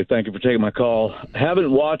morning, Trey. Thank you for taking my call.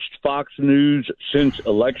 Haven't watched Fox News since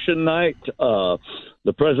election night,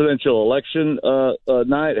 the presidential election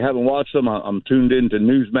night. Haven't watched them. I'm tuned into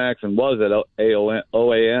Newsmax and was at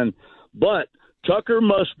OAN. But Tucker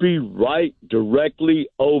must be right directly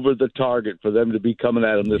over the target for them to be coming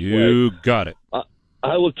at him this way. You got it.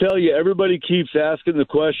 I will tell you, everybody keeps asking the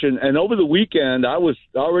question. And over the weekend, I was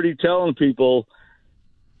already telling people,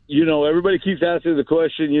 everybody keeps asking the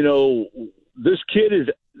question, this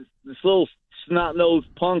little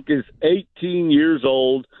snot-nosed punk is 18 years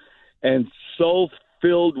old and so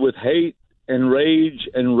filled with hate and rage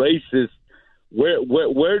and racist.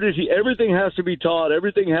 Where does he? Everything has to be taught.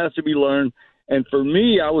 Everything has to be learned. And for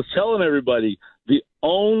me, I was telling everybody, he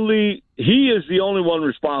is the only one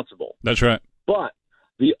responsible. That's right. But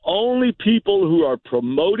the only people who are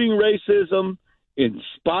promoting racism,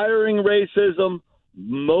 inspiring racism,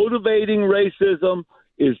 motivating racism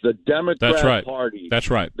is the Democrat Party. That's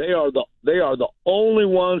right. They are the only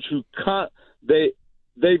ones who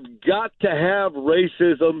they've got to have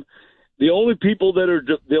racism. The only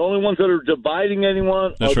ones that are dividing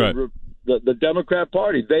anyone That's are right. the Democrat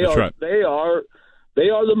Party. They are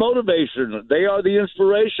the motivation. They are the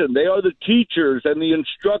inspiration. They are the teachers and the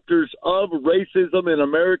instructors of racism in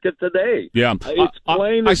America today. Yeah. It's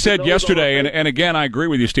plain. I said yesterday, and again, I agree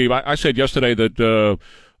with you, Steve. I said yesterday that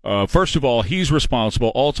first of all, he's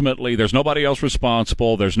responsible. Ultimately, there's nobody else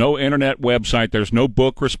responsible. There's no internet website. There's no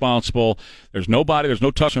book responsible. There's no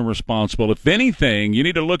Tucker responsible. If anything, you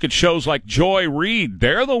need to look at shows like Joy Reid.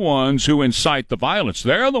 They're the ones who incite the violence.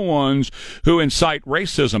 They're the ones who incite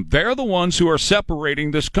racism. They're the ones who are separating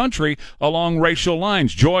this country along racial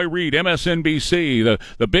lines. Joy Reid, MSNBC,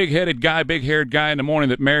 the big-headed guy, big-haired guy in the morning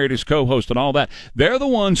that married his co-host and all that. They're the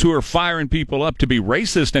ones who are firing people up to be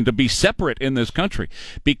racist and to be separate in this country.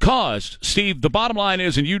 Because, Steve, the bottom line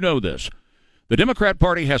is, and you know this, the Democrat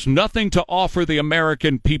Party has nothing to offer the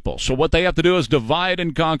American people. So what they have to do is divide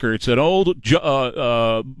and conquer. It's an old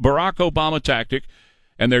Barack Obama tactic,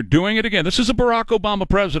 and they're doing it again. This is a Barack Obama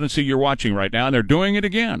presidency you're watching right now, and they're doing it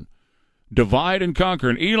again. Divide and conquer.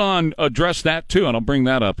 And Elon addressed that, too, and I'll bring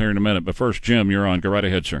that up here in a minute. But first, Jim, you're on. Go right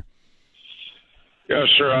ahead, sir. Yes,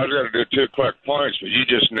 sir. I was going to do 2 quick points, but you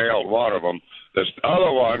just nailed one of them. This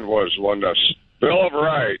other one was when the Bill of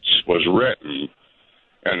Rights was written,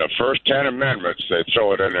 and the first 10 amendments, they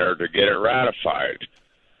throw it in there to get it ratified.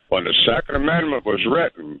 When the Second Amendment was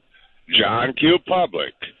written, John Q.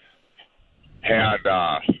 Public had,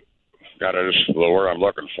 this is the word I'm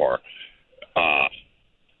looking for,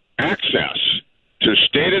 access to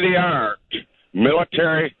state-of-the-art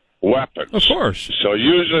military weapons. Of course. So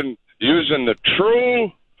using the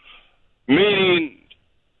true meaning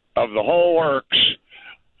of the whole works,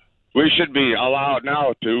 we should be allowed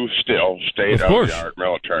now to still state-of-the-art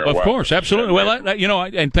military weapons. Of course, absolutely. Well,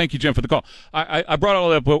 and thank you, Jim, for the call. I brought all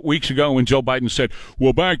that up weeks ago when Joe Biden said,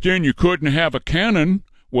 well, back then you couldn't have a cannon.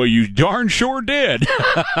 Well, you darn sure did.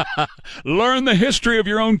 Learn the history of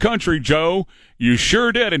your own country, Joe. You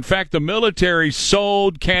sure did. In fact, the military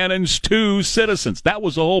sold cannons to citizens. That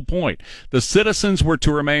was the whole point. The citizens were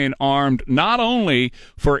to remain armed not only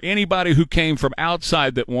for anybody who came from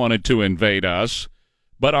outside that wanted to invade us,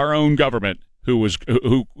 but our own government who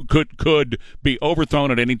could be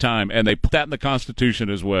overthrown at any time, and they put that in the Constitution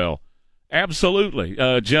as well.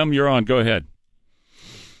 Absolutely. Jim, you're on. Go ahead.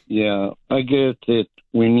 Yeah, I guess that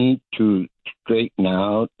we need to straighten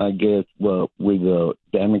out. I guess with the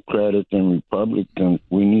Democrats and Republicans,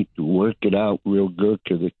 we need to work it out real good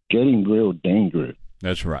because it's getting real dangerous.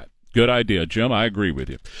 That's right. Good idea, Jim. I agree with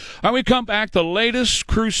you. When we come back, the latest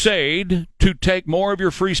crusade to take more of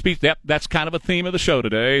your free speech. That's kind of a theme of the show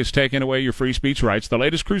today, is taking away your free speech rights. The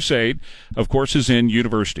latest crusade, of course, is in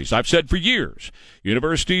universities. I've said for years,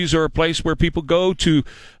 universities are a place where people go to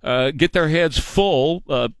get their heads full,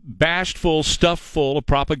 bashed full, stuffed full of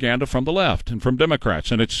propaganda from the left and from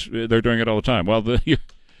Democrats, and they're doing it all the time. Well,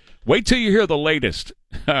 wait till you hear the latest.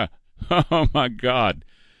 Oh, my God.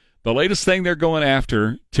 The latest thing they're going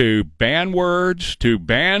after to ban words, to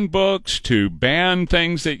ban books, to ban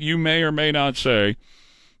things that you may or may not say.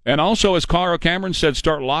 And also, as Carl Cameron said,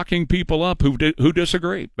 start locking people up who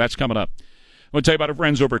disagree. That's coming up. I'm going to tell you about our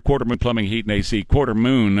friends over at Quarter Moon Plumbing, Heat, and AC. Quarter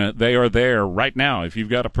Moon, they are there right now. If you've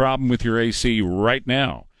got a problem with your AC right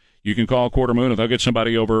now, you can call Quarter Moon and they'll get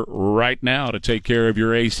somebody over right now to take care of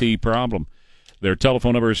your AC problem. Their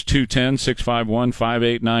telephone number is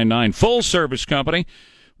 210-651-5899. Full service company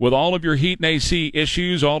with all of your heat and AC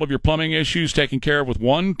issues, all of your plumbing issues taken care of with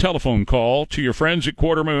one telephone call to your friends at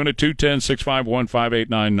Quarter Moon at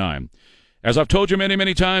 210-651-5899. As I've told you many,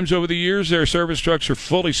 many times over the years, their service trucks are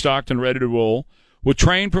fully stocked and ready to roll with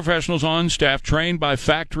trained professionals on staff, trained by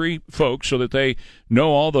factory folks so that they know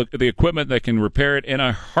all the equipment that can repair it in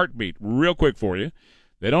a heartbeat. Real quick for you.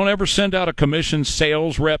 They don't ever send out a commissioned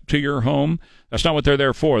sales rep to your home. That's not what they're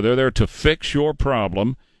there for. They're there to fix your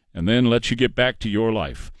problem and then let you get back to your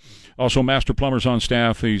life. Also, master plumbers on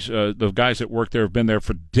staff. The guys that work there have been there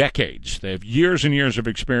for decades. They have years and years of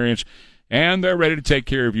experience, and they're ready to take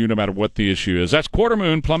care of you no matter what the issue is. That's Quarter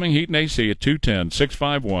Moon Plumbing, Heat, and AC at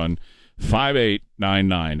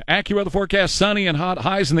 210-651-5899. AccuWeather forecast, sunny and hot,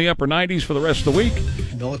 highs in the upper 90s for the rest of the week.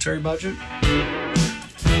 Military budget?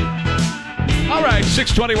 All right,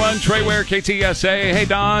 621, Trey Ware, KTSA. Hey,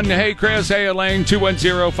 Don. Hey, Chris. Hey, Elaine.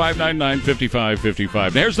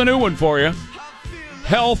 210-599-5555. There's the new one for you.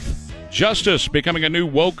 Health justice becoming a new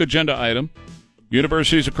woke agenda item.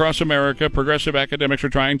 Universities across America, progressive academics are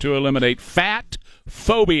trying to eliminate fat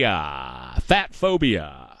phobia. Fat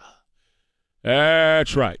phobia.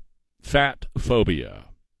 That's right. Fat phobia.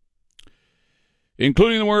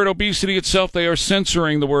 Including the word obesity itself, they are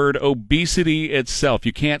censoring the word obesity itself.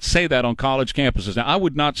 You can't say that on college campuses. Now, I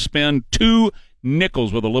would not spend 2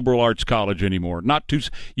 nickels with a liberal arts college anymore.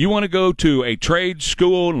 You want to go to a trade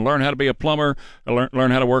school and learn how to be a plumber, or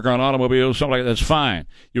learn how to work on automobiles, something like that, that's fine.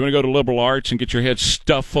 You want to go to liberal arts and get your head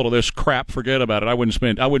stuffed full of this crap, forget about it. I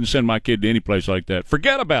wouldn't send my kid to any place like that.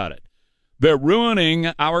 Forget about it. They're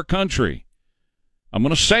ruining our country. I'm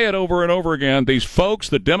going to say it over and over again. These folks,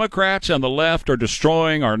 the Democrats and the left, are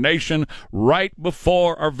destroying our nation right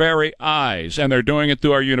before our very eyes, and they're doing it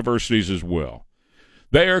through our universities as well.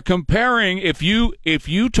 They are comparing, if you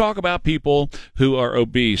talk about people who are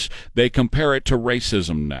obese, they compare it to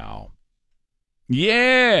racism now.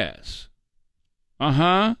 Yes.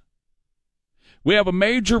 Uh-huh. We have a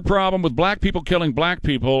major problem with black people killing black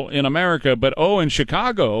people in America, but in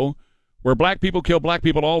Chicago, where black people kill black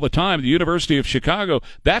people all the time, the University of Chicago,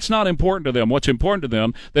 that's not important to them. What's important to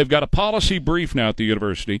them, they've got a policy brief now at the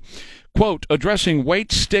university, quote, addressing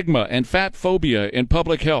weight stigma and fat phobia in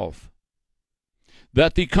public health,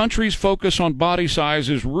 that the country's focus on body size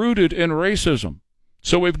is rooted in racism.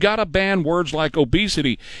 So we've got to ban words like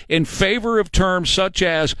obesity in favor of terms such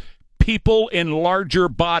as people in larger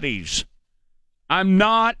bodies. I'm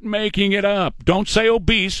not making it up. Don't say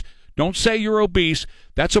obese. Don't say you're obese.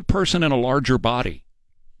 That's a person in a larger body.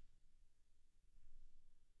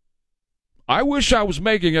 I wish I was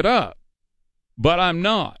making it up, but I'm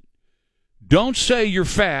not. Don't say you're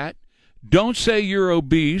fat. Don't say you're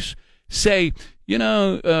obese. Say,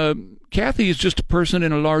 Kathy is just a person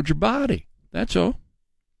in a larger body. That's all.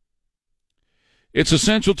 It's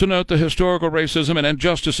essential to note the historical racism and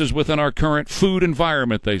injustices within our current food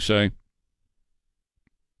environment, they say.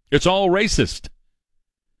 It's all racist.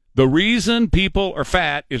 The reason people are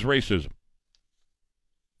fat is racism.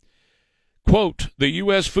 Quote, the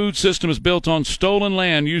U.S. food system is built on stolen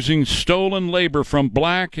land using stolen labor from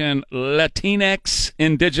black and Latinx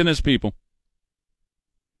indigenous people.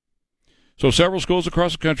 So several schools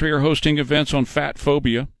across the country are hosting events on fat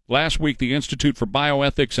phobia. Last week, the Institute for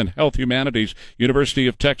Bioethics and Health Humanities, University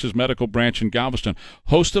of Texas Medical Branch in Galveston,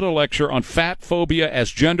 hosted a lecture on fat phobia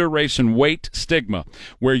as gender, race, and weight stigma,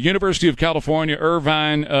 where University of California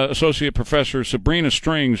Irvine Associate Professor Sabrina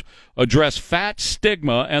Strings addressed fat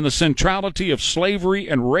stigma and the centrality of slavery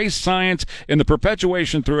and race science in the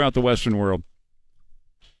perpetuation throughout the Western world.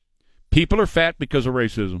 People are fat because of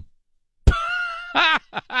racism.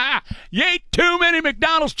 You ate too many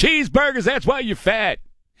McDonald's cheeseburgers, that's why you're fat.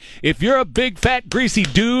 If you're a big, fat, greasy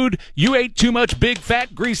dude, you ate too much big,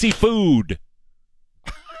 fat, greasy food.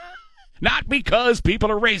 Not because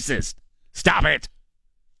people are racist. Stop it.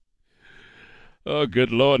 Oh,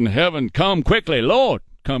 good Lord in heaven, come quickly. Lord,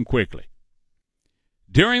 come quickly.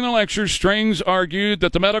 During the lecture, Strings argued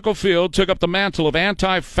that the medical field took up the mantle of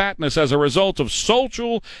anti-fatness as a result of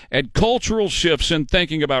social and cultural shifts in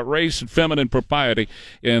thinking about race and feminine propriety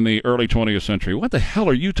in the early 20th century. What the hell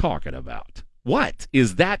are you talking about? What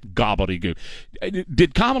is that gobbledygook?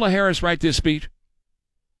 Did Kamala Harris write this speech?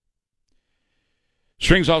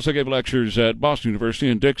 Strings also gave lectures at Boston University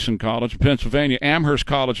and Dixon College in Pennsylvania. Amherst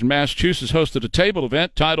College in Massachusetts hosted a table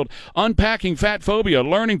event titled Unpacking Fat Phobia,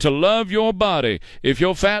 Learning to Love Your Body. If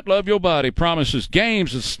you're fat, love your body. Promises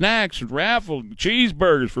games and snacks and raffle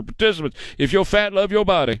cheeseburgers for participants. If you're fat, love your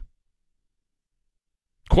body.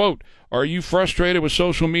 Quote, are you frustrated with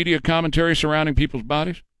social media commentary surrounding people's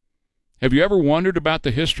bodies? Have you ever wondered about the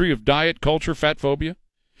history of diet culture fat phobia?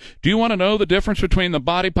 Do you want to know the difference between the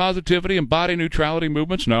body positivity and body neutrality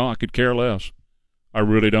movements? No, I could care less. I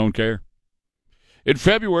really don't care. In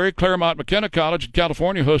February, Claremont McKenna College in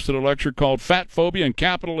California hosted a lecture called Fat Phobia and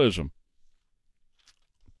Capitalism.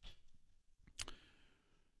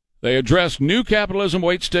 They addressed new capitalism,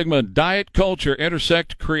 weight stigma, and diet culture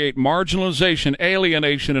intersect to create marginalization,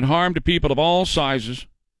 alienation, and harm to people of all sizes.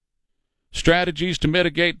 Strategies to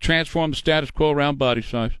mitigate and transform the status quo around body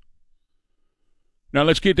size. Now,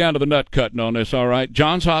 let's get down to the nut cutting on this, all right?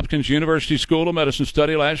 Johns Hopkins University School of Medicine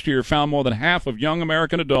study last year found more than half of young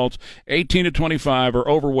American adults 18 to 25 are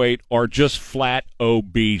overweight or just flat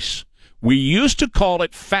obese. We used to call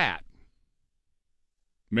it fat.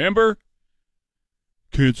 Remember?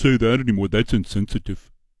 Can't say that anymore. That's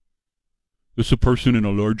insensitive. It's a person in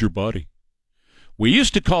a larger body. We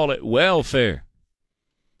used to call it welfare.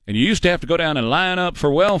 And you used to have to go down and line up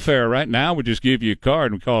for welfare. Right now, we just give you a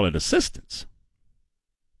card and we call it assistance.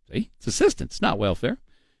 See? It's assistance, not welfare.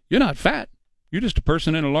 You're not fat. You're just a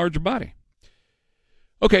person in a larger body.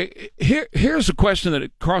 Okay, here's a question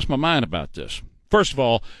that crossed my mind about this. First of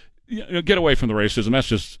all, get away from the racism.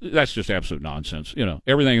 That's just absolute nonsense. You know,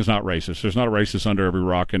 everything is not racist. There's not a racist under every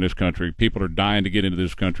rock in this country. People are dying to get into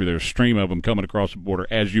this country. There's a stream of them coming across the border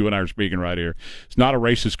as you and I are speaking right here. It's not a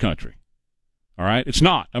racist country. All right? It's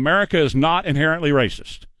not. America is not inherently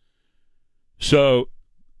racist. So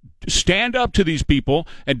stand up to these people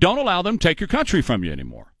and don't allow them to take your country from you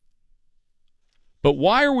anymore. But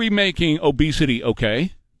why are we making obesity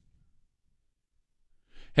okay?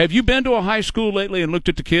 Have you been to a high school lately and looked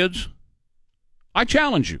at the kids? I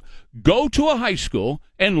challenge you. Go to a high school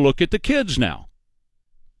and look at the kids now.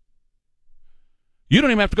 You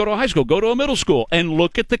don't even have to go to a high school. Go to a middle school and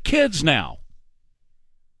look at the kids now.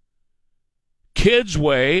 Kids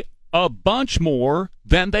weigh a bunch more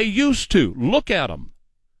than they used to. Look at them.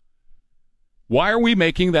 Why are we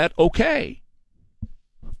making that okay?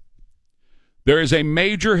 There is a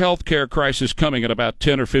major health care crisis coming in about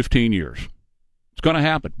 10 or 15 years. It's going to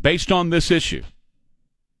happen based on this issue.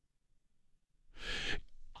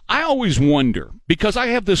 I always wonder, because I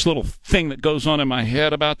have this little thing that goes on in my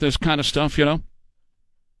head about this kind of stuff, you know.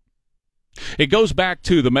 It goes back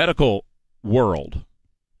to the medical world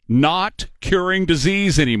not curing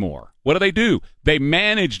disease anymore. What do? They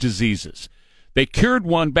manage diseases. They cured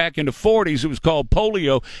one back in the 40s. It was called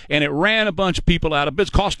polio, and it ran a bunch of people out of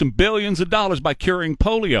business. Cost them billions of dollars by curing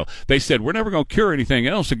polio. They said, we're never going to cure anything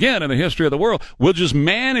else again in the history of the world. We'll just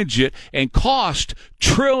manage it and cost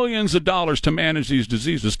trillions of dollars to manage these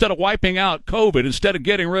diseases. Instead of wiping out COVID, instead of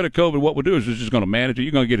getting rid of COVID, what we'll do is we're just going to manage it.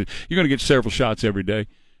 You're going to get several shots every day.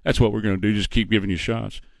 That's what we're going to do, just keep giving you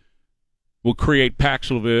shots. We'll create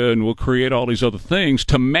Paxlovid, and we'll create all these other things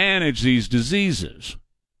to manage these diseases.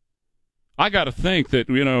 I got to think that,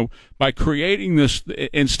 you know, by creating this,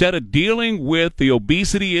 instead of dealing with the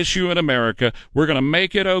obesity issue in America, we're going to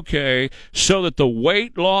make it okay so that the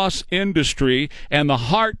weight loss industry and the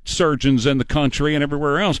heart surgeons in the country and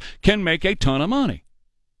everywhere else can make a ton of money.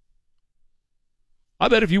 I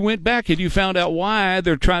bet if you went back and you found out why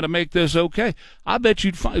they're trying to make this okay, I bet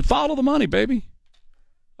you'd follow the money, baby.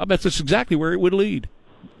 I bet that's exactly where it would lead.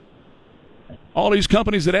 All these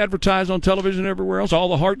companies that advertise on television and everywhere else, all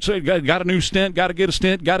the heart say, got a new stent, got to get a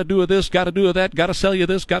stent, got to do this, got to do that, got to sell you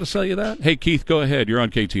this, got to sell you that. Hey, Keith, go ahead. You're on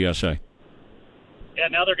KTSA. Yeah,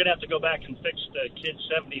 now they're going to have to go back and fix the kid's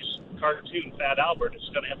 70s cartoon, Fat Albert. It's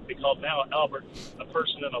going to have to be called now Albert, a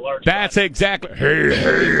person in a large body. That's exactly.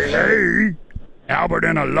 Hey. Albert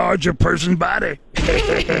in a larger person's body.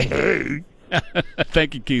 Thank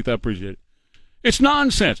you, Keith. I appreciate it. It's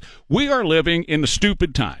nonsense. We are living in the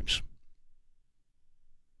stupid times.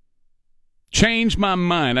 Change my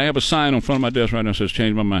mind. I have a sign on front of my desk right now that says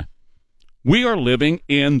change my mind. We are living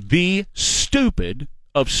in the stupid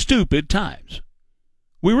of stupid times.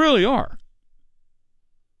 We really are.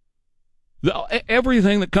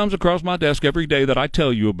 Everything that comes across my desk every day that I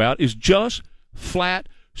tell you about is just flat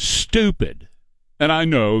stupid. And I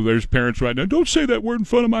know there's parents right now, don't say that word in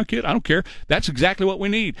front of my kid. I don't care. That's exactly what we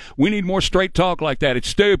need. We need more straight talk like that. It's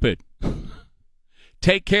stupid.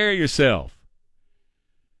 Take care of yourself.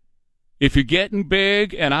 If you're getting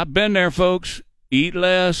big, and I've been there, folks, eat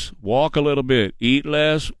less, walk a little bit. Eat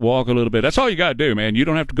less, walk a little bit. That's all you got to do, man. You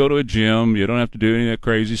don't have to go to a gym. You don't have to do any of that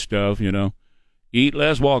crazy stuff, you know. Eat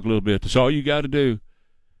less, walk a little bit. That's all you got to do.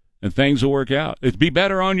 And things will work out. It'd be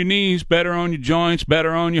better on your knees, better on your joints,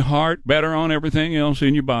 better on your heart, better on everything else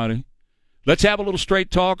in your body. Let's have a little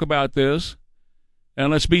straight talk about this,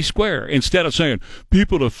 and let's be square. Instead of saying,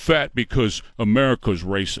 people are fat because America's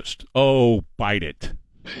racist. Oh, bite it.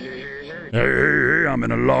 Hey, I'm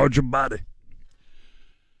in a larger body.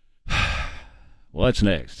 What's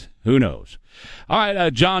next? Who knows? All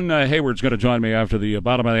right, John Hayward's going to join me after the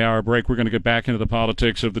bottom of the hour break. We're going to get back into the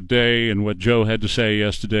politics of the day and what Joe had to say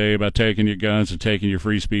yesterday about taking your guns and taking your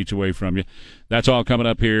free speech away from you. That's all coming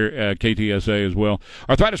up here at KTSA as well.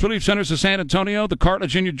 Arthritis Relief Centers of San Antonio, the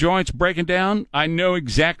cartilage in your joints breaking down. I know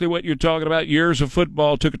exactly what you're talking about. Years of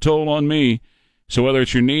football took a toll on me. So whether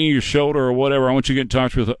it's your knee, your shoulder, or whatever, I want you to get in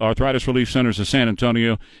touch with Arthritis Relief Centers of San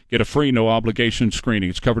Antonio. Get a free, no-obligation screening.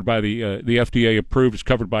 It's covered by the FDA approved. It's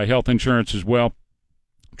covered by health insurance as well.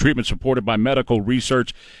 Treatment supported by medical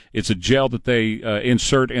research. It's a gel that they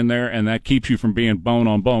insert in there, and that keeps you from being bone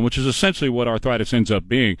on bone, which is essentially what arthritis ends up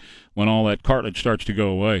being when all that cartilage starts to go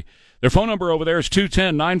away. Their phone number over there is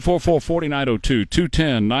 210-944-4902,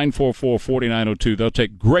 210-944-4902. They'll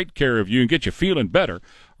take great care of you and get you feeling better.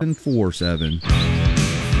 47. All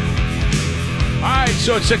right,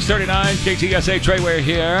 so it's 6:39, KTSA Trey Ware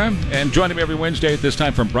here, and joining me every Wednesday at this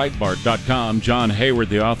time from Breitbart.com, John Hayward,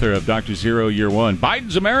 the author of Dr. Zero Year One.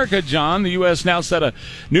 Biden's America, John. The U.S. now set a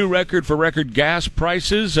new record for record gas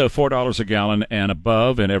prices, $4 a gallon and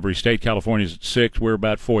above in every state. California's at $6. We're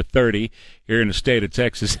about $4.30 here in the state of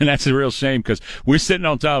Texas, and that's a real shame because we're sitting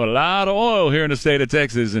on top of a lot of oil here in the state of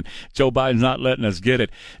Texas, and Joe Biden's not letting us get it.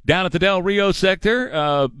 Down at the Del Rio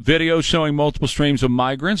sector, video showing multiple streams of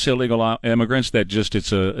migrants, illegal immigrants. That just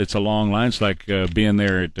it's a long line. It's like being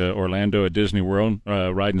there at Orlando at Disney World,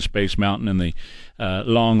 riding Space Mountain and the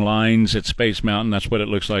long lines at Space Mountain. That's what it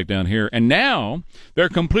looks like down here. And now they're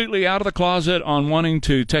completely out of the closet on wanting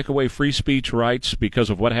to take away free speech rights because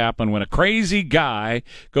of what happened when a crazy guy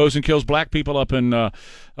goes and kills black people up in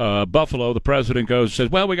Buffalo. The president goes and says,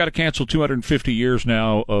 well, we got to cancel 250 years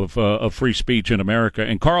now of free speech in America.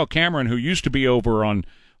 And Carl Cameron, who used to be over on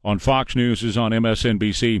Fox News, is on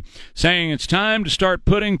MSNBC, saying it's time to start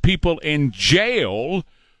putting people in jail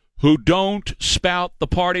who don't spout the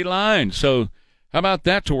party line. So how about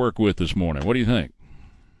that to work with this morning? What do you think?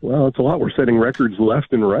 Well, it's a lot. We're setting records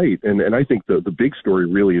left and right. And I think the big story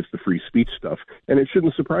really is the free speech stuff. And it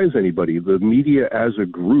shouldn't surprise anybody. The media as a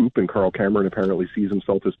group, and Carl Cameron apparently sees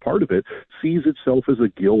himself as part of it, sees itself as a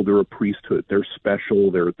guild or a priesthood. They're special.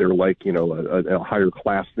 They're like, you know, a higher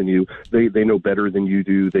class than you. They know better than you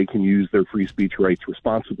do. They can use their free speech rights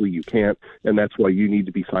responsibly. You can't. And that's why you need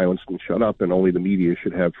to be silenced and shut up. And only the media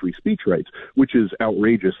should have free speech rights, which is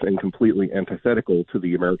outrageous and completely antithetical to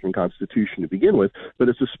the American Constitution to begin with. But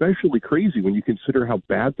it's especially crazy when you consider how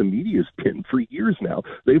bad the media's been for years now.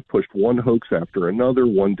 They've pushed one hoax after another,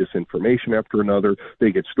 one disinformation after another.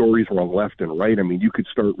 They get stories wrong left and right. I mean, you could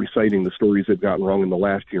start reciting the stories they've gotten wrong in the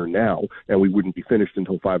last year now, and we wouldn't be finished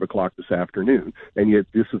until 5 o'clock this afternoon. And yet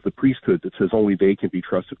this is the priesthood that says only they can be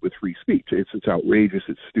trusted with free speech. It's outrageous,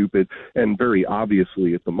 it's stupid, and very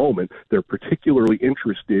obviously at the moment, they're particularly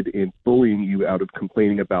interested in bullying you out of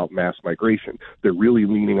complaining about mass migration. They're really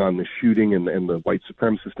leaning on the shooting and the white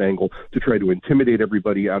supremacist angle to try to intimidate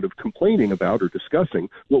everybody out of complaining about or discussing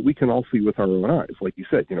what we can all see with our own eyes. Like you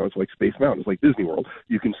said, you know, it's like Space Mountain, it's like Disney World.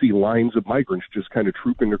 You can see lines of migrants just kind of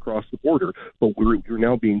trooping across the border, but you're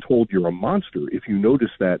now being told you're a monster if you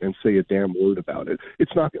notice that and say a damn word about it.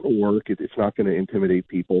 It's not going to work. It's not going to intimidate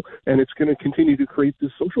people, and it's going to continue to create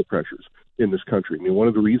these social pressures in this country. I mean, one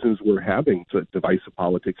of the reasons we're having divisive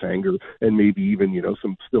politics, anger, and maybe even, you know,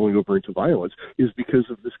 some spilling over into violence is because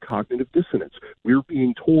of this cognitive dissonance. We're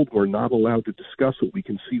being told we're not allowed to discuss what we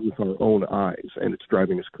can see with our own eyes, and it's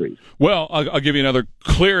driving us crazy. Well, I'll give you another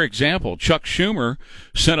clear example. Chuck Schumer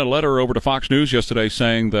sent a letter over to Fox News yesterday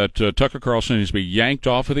saying that Tucker Carlson needs to be yanked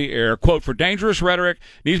off of the air, quote, for dangerous rhetoric,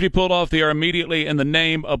 needs to be pulled off the air immediately in the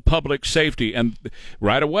name of public safety. And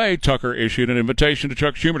right away, Tucker issued an invitation to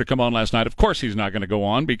Chuck Schumer to come on last night. Of course he's not going to go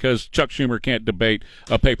on because Chuck Schumer can't debate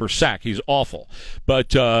a paper sack. He's awful.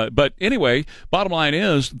 But anyway, bottom line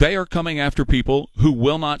is they are coming after people who will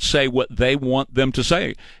will not say what they want them to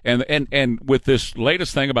say. And with this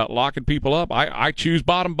latest thing about locking people up, I choose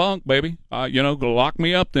bottom bunk, baby. Lock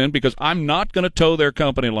me up then, because I'm not going to toe their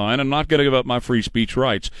company line. I'm not going to give up my free speech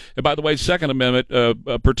rights. And by the way, Second Amendment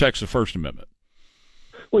protects the First Amendment.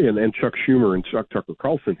 Well, and Chuck Schumer and Chuck Tucker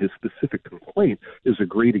Carlson, his specific complaint is a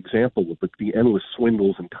great example of the endless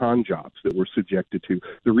swindles and con jobs that we're subjected to.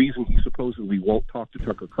 The reason he supposedly won't talk to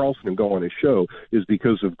Tucker Carlson and go on his show is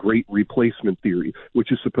because of great replacement theory,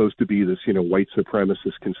 which is supposed to be this, white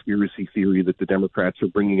supremacist conspiracy theory that the Democrats are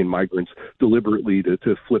bringing in migrants deliberately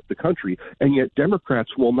to flip the country. And yet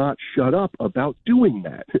Democrats will not shut up about doing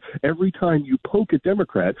that. Every time you poke a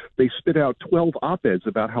Democrat, they spit out 12 op-eds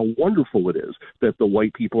about how wonderful it is that the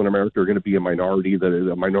white people in America are going to be a minority, that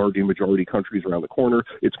a minority majority countries around the corner.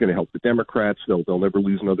 It's going to help the Democrats. They'll never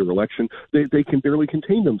lose another election. They can barely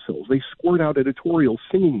contain themselves. They squirt out editorials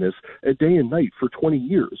singing this day and night for 20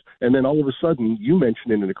 years. And then all of a sudden, you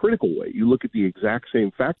mention it in a critical way. You look at the exact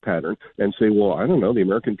same fact pattern and say, well, I don't know, the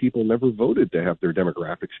American people never voted to have their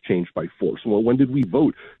demographics changed by force. Well, when did we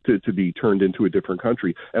vote to be turned into a different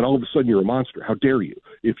country? And all of a sudden, you're a monster. How dare you?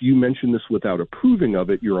 If you mention this without approving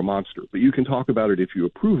of it, you're a monster. But you can talk about it if you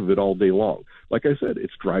approve of it all day long. Like I said,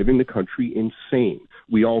 it's driving the country insane.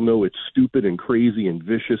 We all know it's stupid and crazy and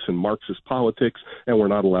vicious and Marxist politics, and we're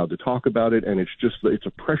not allowed to talk about it. And it's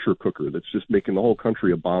a pressure cooker that's just making the whole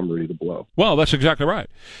country a bomb ready to blow. Well, that's exactly right.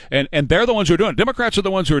 And they're the ones who are doing it. Democrats are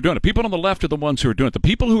the ones who are doing it. People on the left are the ones who are doing it. The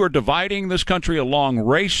people who are dividing this country along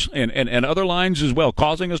race and other lines as well,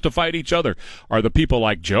 causing us to fight each other, are the people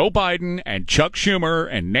like Joe Biden and Chuck Schumer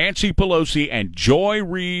and Nancy Pelosi and Joy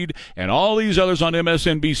Reid and all these others on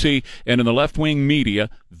MSNBC and in the left-wing media.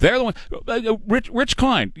 They're the ones. Rich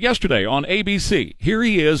Klein, yesterday on ABC, here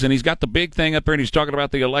he is, and he's got the big thing up there, and he's talking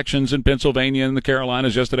about the elections in Pennsylvania and the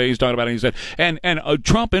Carolinas yesterday. He's talking about it, and he said, and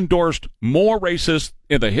Trump endorsed more racists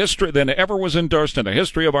in the history than ever was endorsed in the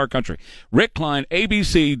history of our country. Rick Klein,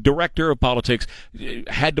 ABC director of politics,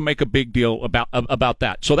 had to make a big deal about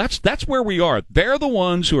that. So that's where we are. They're the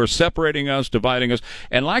ones who are separating us, dividing us.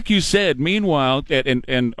 And like you said, meanwhile,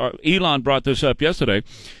 and Elon brought this up yesterday,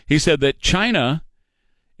 he said that China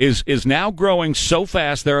is now growing so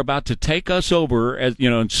fast they're about to take us over as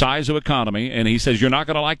in size of economy, and he says you're not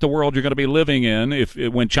going to like the world you're going to be living in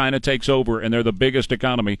when China takes over and they're the biggest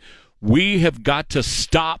economy. We have got to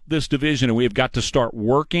stop this division, and we have got to start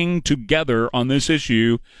working together on this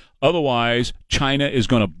issue. Otherwise, China is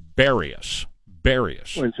going to bury us.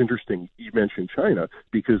 Well, it's interesting you mentioned China,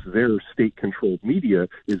 because their state-controlled media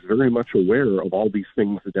is very much aware of all these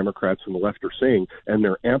things the Democrats and the left are saying, and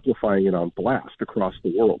they're amplifying it on blast across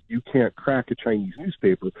the world. You can't crack a Chinese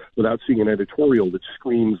newspaper without seeing an editorial that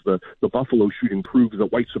screams the Buffalo shooting proves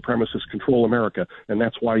that white supremacists control America, and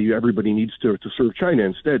that's why everybody needs to serve China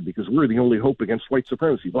instead, because we're the only hope against white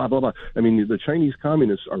supremacy, blah, blah, blah. I mean, the Chinese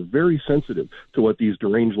communists are very sensitive to what these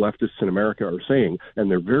deranged leftists in America are saying, and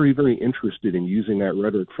they're very, very interested in using that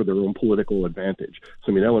rhetoric for their own political advantage.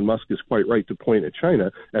 So, I mean, Elon Musk is quite right to point at China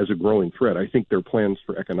as a growing threat. I think their plans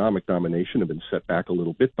for economic domination have been set back a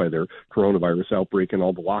little bit by their coronavirus outbreak and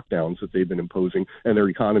all the lockdowns that they've been imposing, and their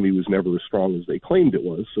economy was never as strong as they claimed it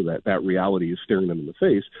was, so that reality is staring them in the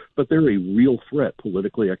face. But they're a real threat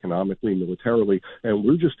politically, economically, militarily, and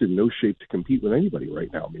we're just in no shape to compete with anybody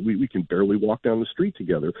right now. I mean, we can barely walk down the street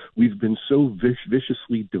together. We've been so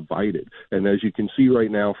viciously divided, and as you can see right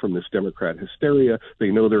now from this Democrat hysteria,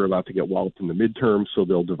 they know they're about to get walloped in the midterms, so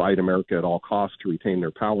they'll divide America at all costs to retain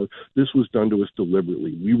their power. This was done to us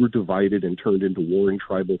deliberately. We were divided and turned into warring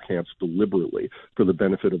tribal camps deliberately for the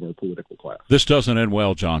benefit of our political class. This doesn't end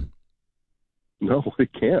well, John. No,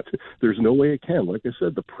 it can't. There's no way it can. Like I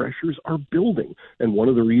said, the pressures are building. And one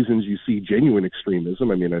of the reasons you see genuine extremism,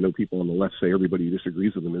 I mean, I know people on the left say everybody who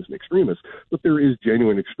disagrees with them is an extremist, but there is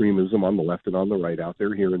genuine extremism on the left and on the right out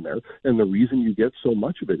there, here and there. And the reason you get so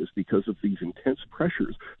much of it is because of these intense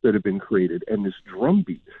pressures that have been created and this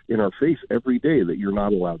drumbeat in our face every day that you're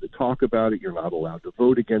not allowed to talk about it, you're not allowed to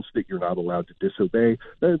vote against it, you're not allowed to disobey.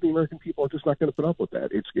 The American people are just not going to put up with that.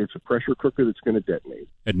 It's a pressure cooker that's going to detonate.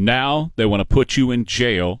 And now they want to put you in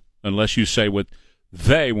jail unless you say what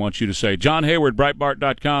they want you to say. John Hayward,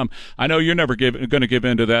 Breitbart.com. I know you're never going to give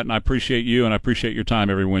in to that, and I appreciate you, and I appreciate your time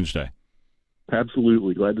every Wednesday.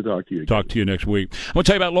 Absolutely. Glad to talk to you again. Talk to you next week. I'm going to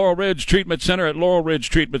tell you about Laurel Ridge Treatment Center. At Laurel Ridge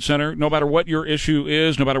Treatment Center, no matter what your issue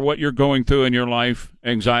is, no matter what you're going through in your life,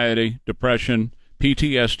 anxiety, depression,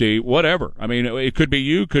 PTSD, whatever. I mean, it could be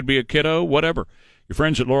you, could be a kiddo, whatever. Your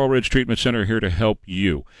friends at Laurel Ridge Treatment Center are here to help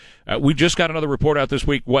you. We just got another report out this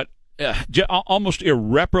week, what almost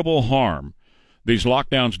irreparable harm these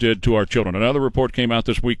lockdowns did to our children. Another report came out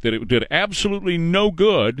this week that it did absolutely no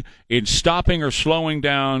good in stopping or slowing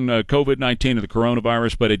down COVID-19 or the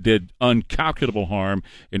coronavirus, but it did incalculable harm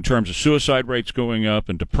in terms of suicide rates going up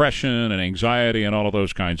and depression and anxiety and all of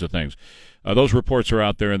those kinds of things. Those reports are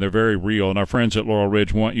out there, and they're very real. And our friends at Laurel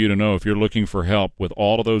Ridge want you to know if you're looking for help with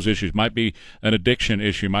all of those issues. Might be an addiction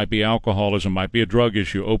issue, might be alcoholism, might be a drug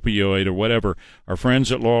issue, opioid, or whatever. Our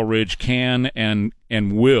friends at Laurel Ridge can and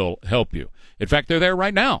will help you. In fact, they're there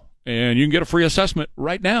right now, and you can get a free assessment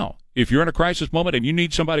right now. If you're in a crisis moment and you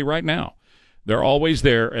need somebody right now, they're always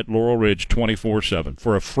there at Laurel Ridge 24/7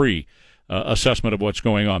 for a free assessment of what's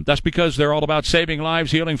going on. That's because they're all about saving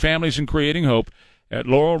lives, healing families, and creating hope. At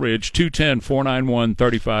Laurel Ridge,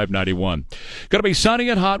 210-491-3591. Going to be sunny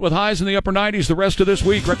and hot with highs in the upper 90s the rest of this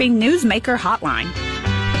week. Newsmaker Hotline.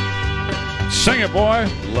 Sing it, boy.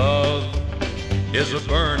 Love is a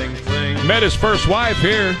burning thing. Met his first wife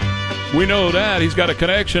here. We know that. He's got a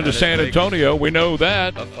connection to San Antonio. We know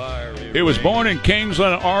that. He was born in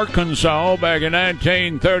Kingsland, Arkansas back in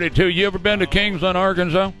 1932. You ever been to Kingsland,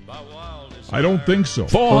 Arkansas? I don't think so.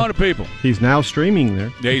 400 people. He's now streaming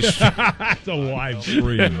there. It's a live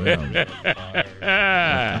stream.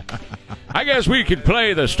 I guess we could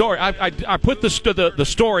play the story. I put the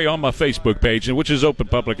story on my Facebook page, which is open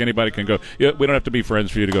public. Anybody can go. We don't have to be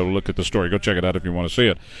friends for you to go look at the story. Go check it out if you want to see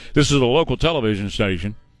it. This is a local television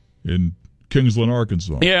station in Kingsland,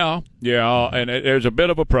 Arkansas. Yeah, and there's a bit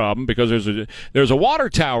of a problem because there's a water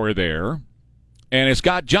tower there, and it's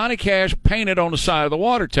got Johnny Cash painted on the side of the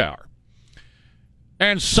water tower.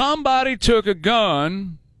 And somebody took a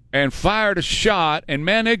gun and fired a shot, and,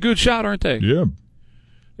 man, they're a good shot, aren't they? Yeah.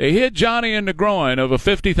 They hit Johnny in the groin of a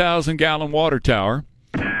 50,000-gallon water tower.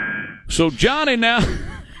 So Johnny now,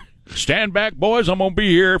 stand back, boys, I'm going to be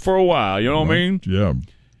here for a while, you know what I mean? Yeah.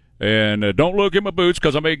 And don't look at my boots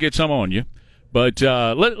because I may get some on you. But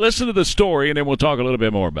listen to the story, and then we'll talk a little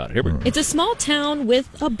bit more about it. Here we go. It's a small town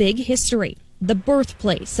with a big history, the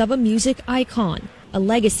birthplace of a music icon. A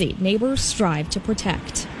legacy neighbors strive to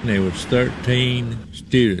protect. There was 13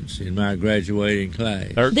 students in my graduating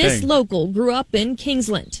class. 13. This local grew up in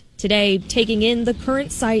Kingsland, today taking in the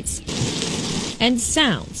current sights and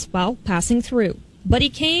sounds while passing through. But he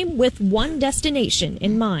came with one destination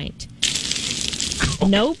in mind.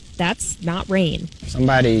 Nope, that's not rain.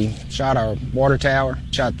 Somebody shot our water tower,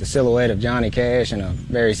 shot the silhouette of Johnny Cash in a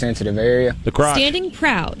very sensitive area. The crotch. Standing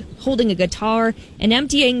proud, holding a guitar, and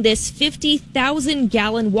emptying this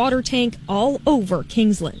 50,000-gallon water tank all over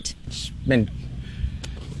Kingsland. It's been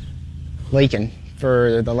leaking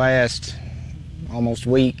for the last almost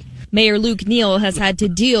week. Mayor Luke Neal has had to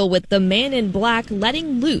deal with the man in black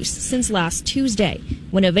letting loose since last Tuesday,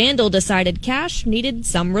 when a vandal decided Cash needed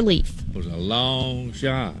some relief. It was a long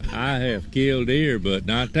shot. I have killed deer, but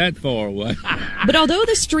not that far away. But although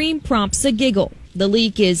the stream prompts a giggle, the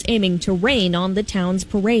leak is aiming to rain on the town's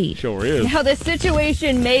parade. Sure is. Now, this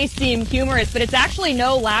situation may seem humorous, but it's actually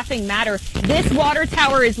no laughing matter. This water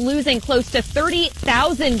tower is losing close to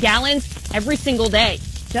 30,000 gallons every single day,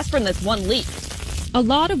 just from this one leak. A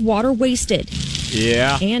lot of water wasted.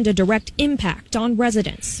 Yeah. And a direct impact on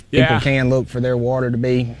residents. People can look for their water to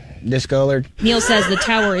be discolored. Neil says the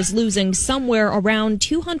tower is losing somewhere around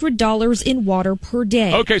 $200 in water per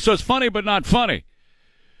day. Okay, so it's funny but not funny.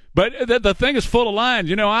 But the thing is full of lines.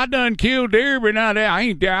 You know, I done killed deer, but not that.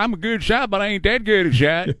 I'm a good shot, but I ain't that good a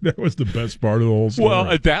shot. That was the best part of the whole story.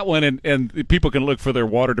 Well, that one, and people can look for their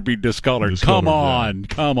water to be discolored. Come on.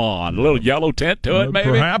 A little yellow tint to it, maybe?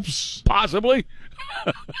 Perhaps. Possibly.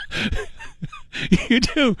 You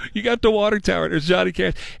do. You got the water tower. There's Johnny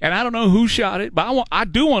Cash. And I don't know who shot it, but I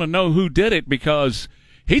do want to know who did it because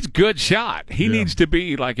he's a good shot. He needs to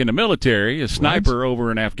be, like, in the military, a sniper over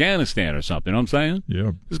in Afghanistan or something. You know what I'm saying?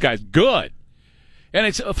 Yeah. This guy's good. And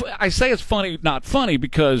I say it's funny, not funny,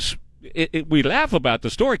 because we laugh about the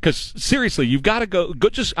story because, seriously, you've got to go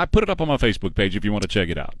just I put it up on my Facebook page if you want to check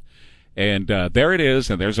it out. And there it is.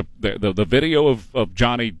 And there's the video of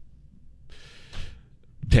Johnny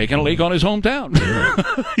taking a leak on his hometown.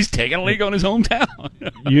 He's taking a leak on his hometown.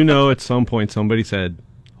 You know, at some point somebody said,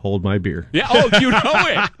 "Hold my beer." Yeah. Oh, you know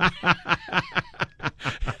it.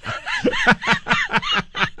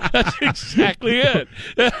 That's exactly it.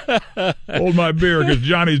 Hold my beer because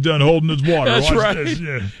Johnny's done holding his water. That's Watch right. This.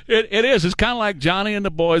 Yeah. It is. It's kind of like Johnny and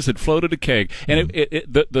the boys that floated a keg. And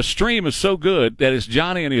the stream is so good that it's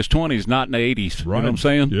Johnny in his 20s, not in the 80s. Right. You know what I'm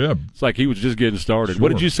saying? Yeah. It's like he was just getting started. Sure.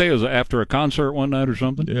 What did you say? It was after a concert one night or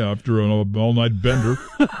something? Yeah, after an all-night bender.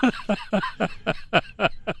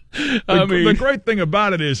 The great thing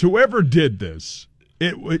about it is whoever did this,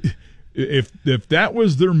 if that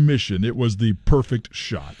was their mission, it was the perfect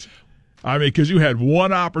shot. I mean, because you had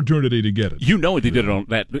one opportunity to get it. You know they did it on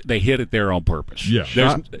that. They hit it there on purpose. Yeah.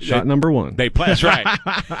 Shot number one. That's right.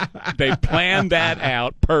 They planned that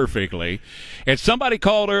out perfectly. And somebody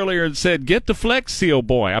called earlier and said, "Get the Flex Seal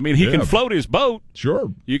boy." I mean, he can float his boat.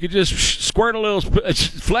 Sure. You could just squirt a little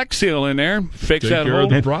Flex Seal in there, fix Take that care whole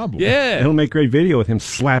of the problem. Yeah, it'll make great video with him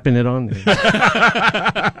slapping it on there.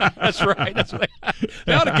 That's right.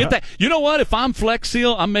 They ought to get that. You know what? If I'm Flex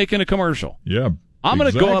Seal, I'm making a commercial. Yeah. I'm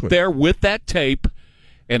going to go up there with that tape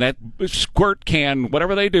and that squirt can,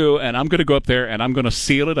 whatever they do, and I'm going to go up there and I'm going to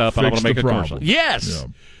seal it up and I'm going to make a commercial. Yes. Yeah.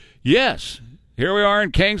 Yes. Here we are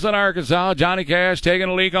in Kingsland, Arkansas. Johnny Cash taking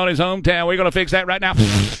a leak on his hometown. We're going to fix that right now.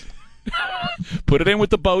 Put it in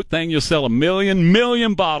with the boat thing. You'll sell 1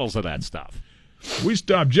 million bottles of that stuff. We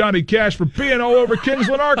stopped Johnny Cash from peeing all over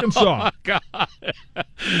Kingsland, Arkansas. Oh, my God.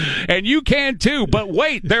 And you can, too. But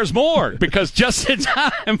wait, there's more. Because just in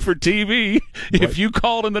time for TV, if you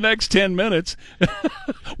call in the next 10 minutes,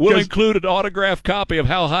 we'll include an autographed copy of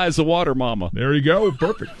How High's the Water, Mama. There you go.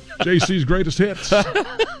 Perfect. JC's greatest hits.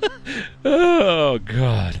 Oh,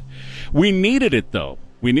 God. We needed it, though.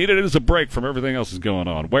 We needed it as a break from everything else that's going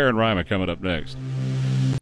on. Ware and Ryman coming up next.